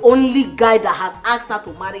is the only guy that has asked her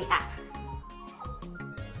to marry her.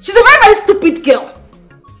 She's a very, very stupid girl.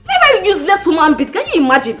 Very, very useless human being. Can you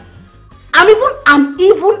imagine? I'm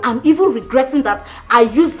even regretting that I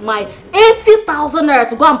used my 80,000 naira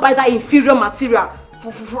to go and buy that inferior material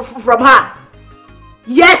from her.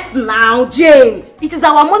 Yes, now, Jane. It is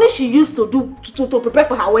our money she used to prepare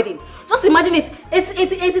for her wedding. Just imagine it.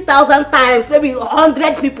 80,000 times, maybe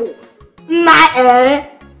 100 people. Nah,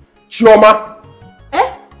 Chioma.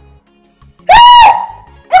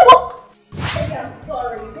 I'm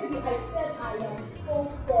sorry. Maybe I said I am so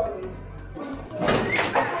sorry.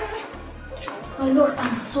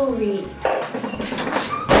 sorry.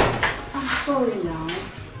 I'm sorry now.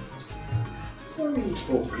 I'm sorry.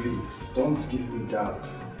 Oh, please, don't give me that.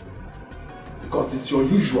 Because it's your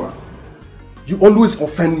usual. You always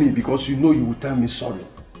offend me because you know you will tell me sorry.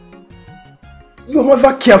 You're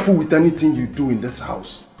never careful with anything you do in this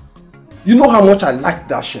house. You know how much I like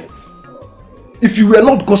that shirt. If you were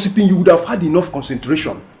not gossiping, you would have had enough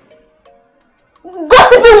concentration.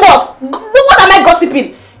 Gossiping what? What am I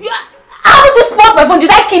gossiping? How did you spot my phone?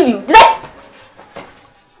 Did I kill you? Did I?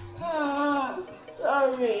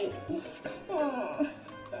 Sorry.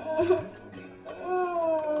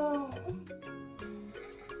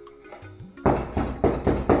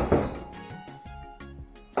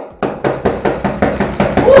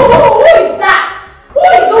 Who is that? Who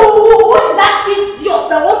is that idiot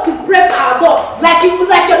that wants to break our door like you're the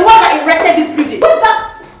one that erected this building? Who is that?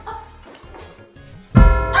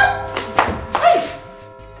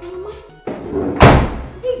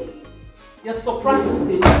 You're surprised to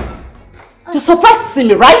see me. You're surprised to see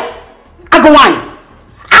me, right? Agawine!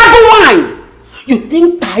 Agawine! You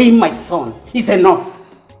think tying my son is enough,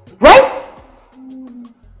 right?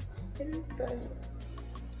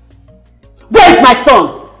 Where is my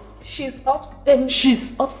son? She's upstairs.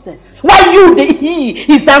 She's upstairs. Why you?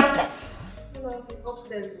 He's downstairs. No, he's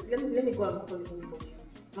upstairs. Let me go and call him for you.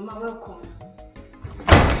 Mama, welcome.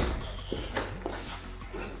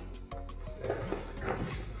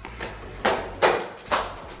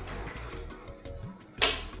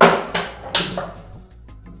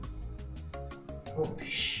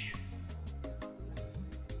 Rubbish.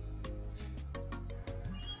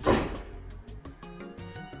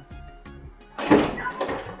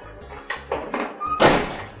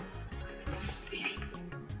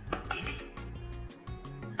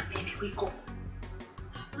 Baby, wake up.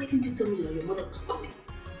 Why didn't you tell me that your mother was coming?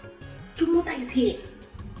 Your mother is here.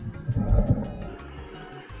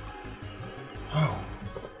 How?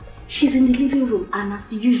 She's in the living room and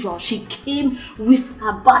as usual, she came with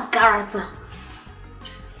her bad character.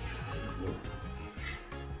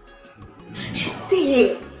 She's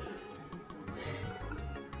there.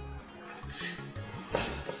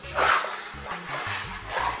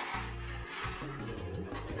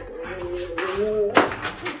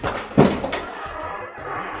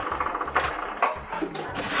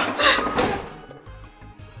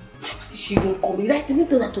 She won't come. I didn't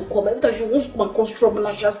tell her to come. Every time she wants to come and cause trouble,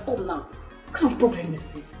 now she has come now. What kind of problem is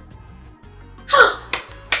this? What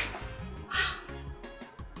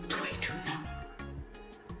do I do now?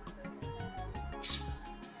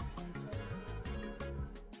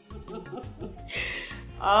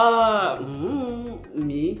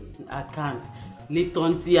 Me? I can't.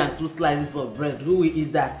 Lipton tea and 2 slices of bread. Who will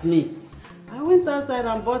eat that? Me. I went outside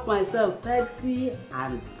and bought myself Pepsi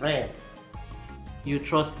and bread. You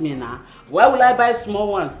trust me now? Why will I buy a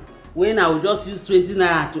small one when I will just use 20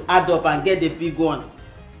 naira to add up and get the big one?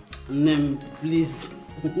 Please.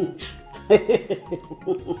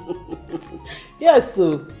 Yes,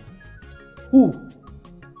 so who?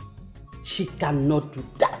 She cannot do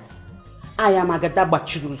that. I am Agada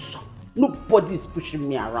Bachiruso. Nobody is pushing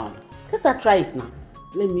me around. Let her try it now.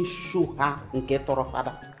 Let me show her and get her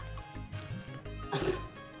father.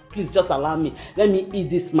 Please just allow me. Let me eat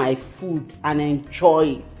this my food and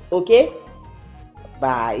enjoy it. Okay?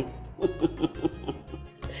 Bye.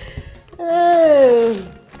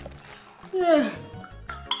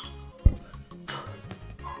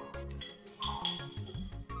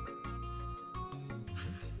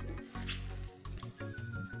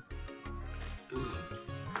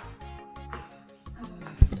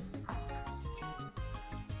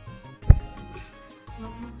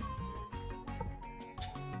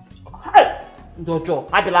 Jojo,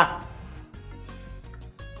 Adela.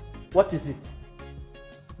 What is it?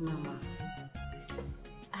 Mama,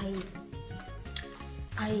 I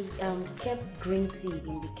kept green tea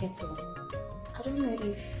in the kettle. I don't know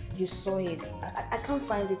if you saw it. I can't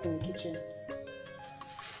find it in the kitchen.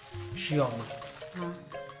 Chioma. Ma.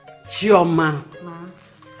 Chioma. Ma.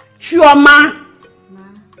 Chioma. Ma.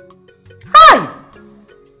 Hi!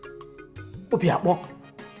 Obiakpo.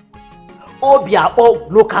 Obiakpo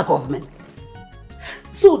local government.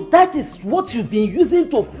 So that is what you've been using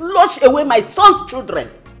to flush away my son's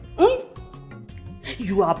children.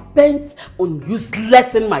 You are bent on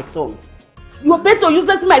uselessing my son. You are bent on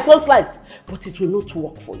uselessing my son's life. But it will not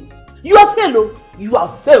work for you. You are failed. You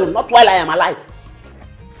are failed, not while I am alive.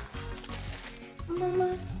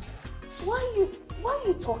 Mama, why are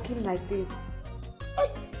you talking like this?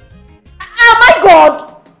 Oh my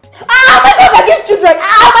God! Oh my God against children!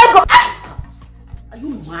 Oh my God! Are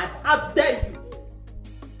you mad? How dare you?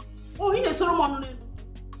 Oh, he is Solomon.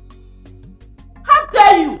 How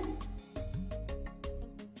dare you?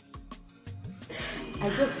 I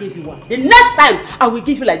just gave you one. The next time, I will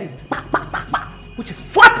give you like this. Bah, bah, bah, bah, which is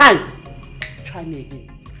 4 times. Try me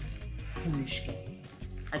again. Foolish girl.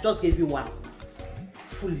 I just gave you one.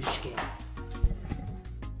 Foolish girl.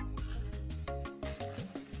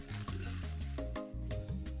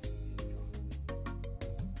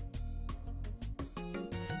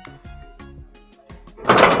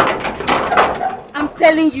 I'm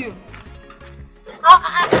telling you.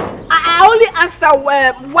 I only asked her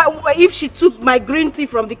if she took my green tea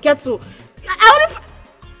from the kettle.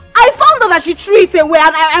 I found out that she threw it away,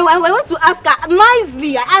 and I went to ask her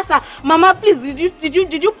nicely. I asked her, Mama, please,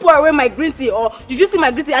 did you pour away my green tea, or did you see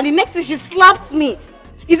my green tea? And the next thing, she slapped me.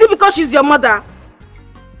 Is it because she's your mother?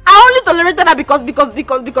 I only tolerated her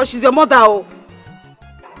because she's your mother. Oh,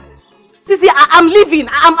 Sissy, I'm leaving.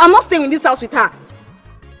 I'm not staying in this house with her.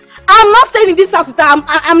 I'm not staying in this house with her.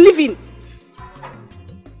 I'm leaving.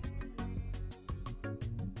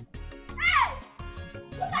 Hey!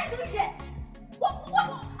 What are you doing here? What?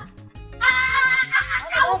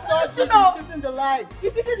 I want to know. He's fixing the light.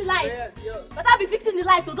 He's fixing the light? Yes. But I'll be fixing the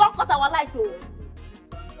light, so don't cut our light, oh.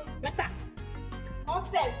 Better.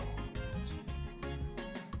 Nonsense.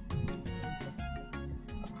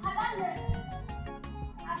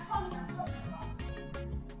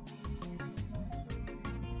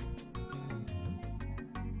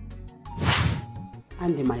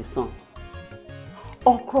 Andy, my son,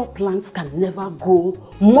 okra plants can never grow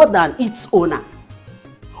more than its owner.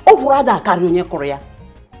 Oh, brother, Korea.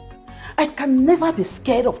 I can never be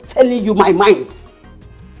scared of telling you my mind.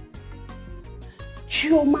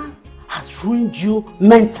 Chioma has ruined you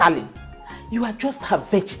mentally. You are just a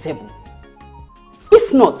vegetable.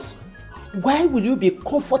 If not, why will you be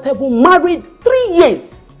comfortable married 3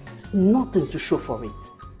 years? Nothing to show for it.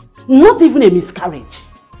 Not even a miscarriage.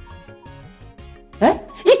 Eh?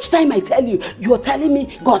 Each time I tell you, you're telling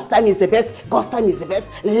me God's time is the best, God's time is the best.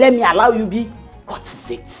 Let me allow you be. What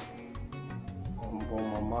is it?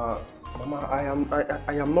 Mama,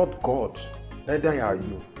 I am not God. Neither are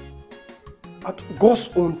you. At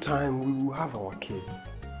God's own time, we will have our kids.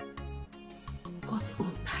 God's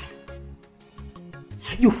own time?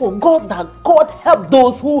 You forgot that God helped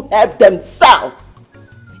those who help themselves.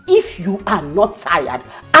 If you are not tired,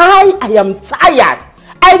 I am tired.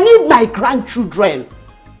 I need my grandchildren.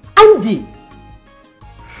 Andy.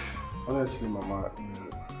 Honestly, Mama,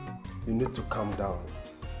 you need to calm down.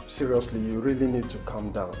 Seriously, you really need to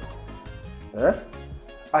calm down. Eh?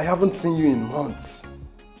 I haven't seen you in months.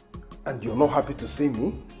 And you're not happy to see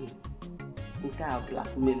me?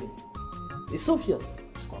 Blackmailing. It's obvious.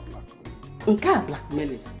 It's called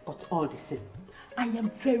blackmailing. But all the same, I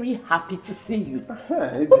am very happy to see you.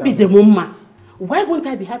 Who be the mama? Why won't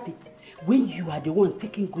I be happy? When you are the one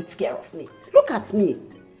taking good care of me. Look at me.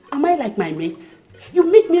 Am I like my mates? You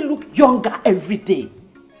make me look younger every day.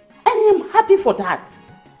 And I am happy for that.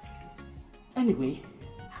 Anyway,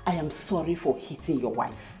 I am sorry for hitting your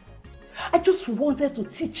wife. I just wanted to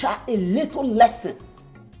teach her a little lesson.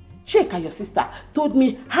 Sheikah, your sister, told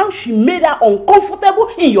me how she made her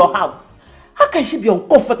uncomfortable in your house. How can she be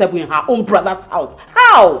uncomfortable in her own brother's house?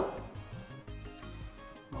 How?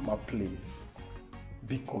 Mama, please.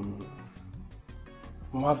 Be calm.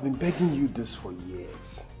 Mama, I've been begging you this for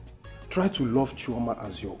years. Try to love Chioma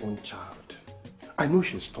as your own child. I know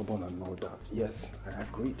she's stubborn and all that. Yes, I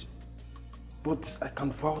agreed. But I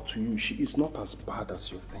can vow to you, she is not as bad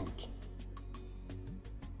as you think.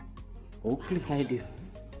 Oh, please. I do.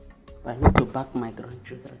 I need to back my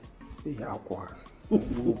grandchildren. Yeah,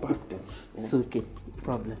 you will back them. It's okay. No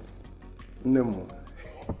problem. No more.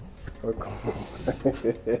 Welcome.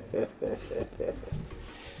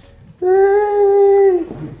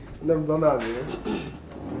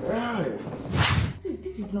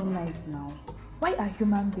 This is not nice now. Why are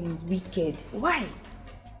human beings wicked? Why?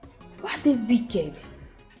 Why are they wicked?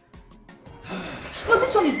 No,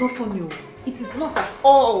 this one is not from you. It is not at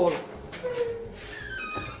all.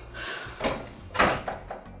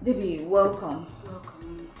 Baby, welcome.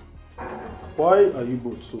 Welcome. Why are you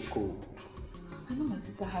both so cold? I know my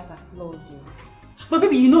sister has her flaws though. But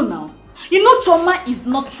baby, you know now. You know Choma is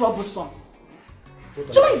not troublesome.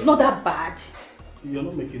 Choma is not that bad. You're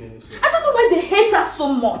not making any sense. I don't know why they hate her so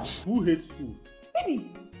much. Who hates who?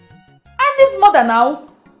 Baby, Andy's mother now.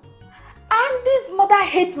 Andy's mother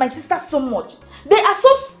hates my sister so much. They are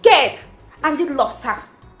so scared. Andy loves her.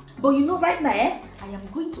 But you know right now, I am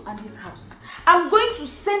going to Andy's house. I'm going to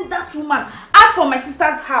send that woman out from my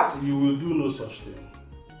sister's house. You will do no such thing.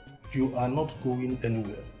 You are not going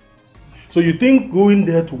anywhere. So you think going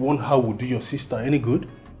there to warn her will do your sister any good?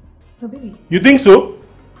 No, baby. You think so?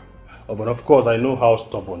 Oh, but of course I know how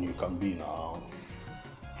stubborn you can be now.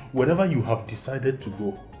 wherever you have decided to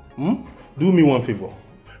go, do me one favor.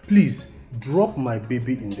 Please, drop my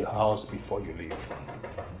baby in the house before you leave.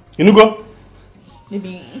 You know, go?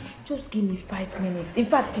 Maybe just give me 5 minutes. In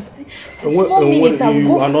fact, 15 small minutes.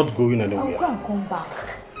 You are not going anywhere. I'll go and come back.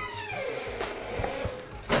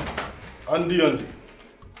 Andy.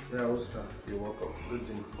 Yeah, I'll start. You're welcome. Good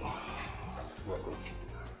day. Welcome.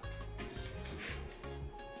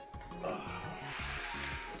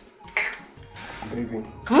 Baby.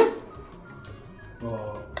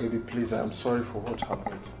 Oh, baby, please, I'm sorry for what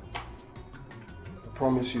happened. I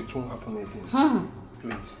promise you it won't happen again.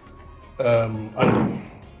 Please. Andy,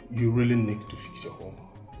 you really need to fix your home.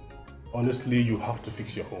 Honestly, you have to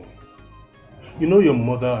fix your home. You know your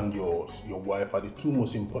mother and your wife are the two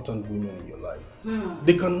most important women in your life.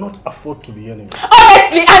 They cannot afford to be enemies.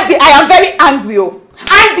 Honestly, Andy, I am very angry.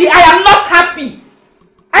 Andy, I am not happy.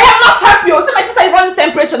 I am not happy. See, my sister is running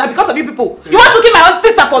temperature now because of you people. You want to keep my own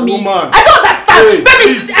sister for me? Woman. I don't understand. Hey,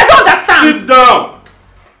 baby, please. I don't understand. Sit down.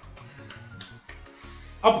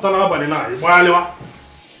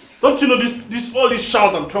 Don't you know all this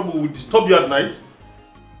shout and trouble will disturb you at night?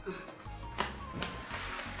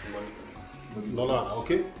 No,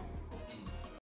 okay?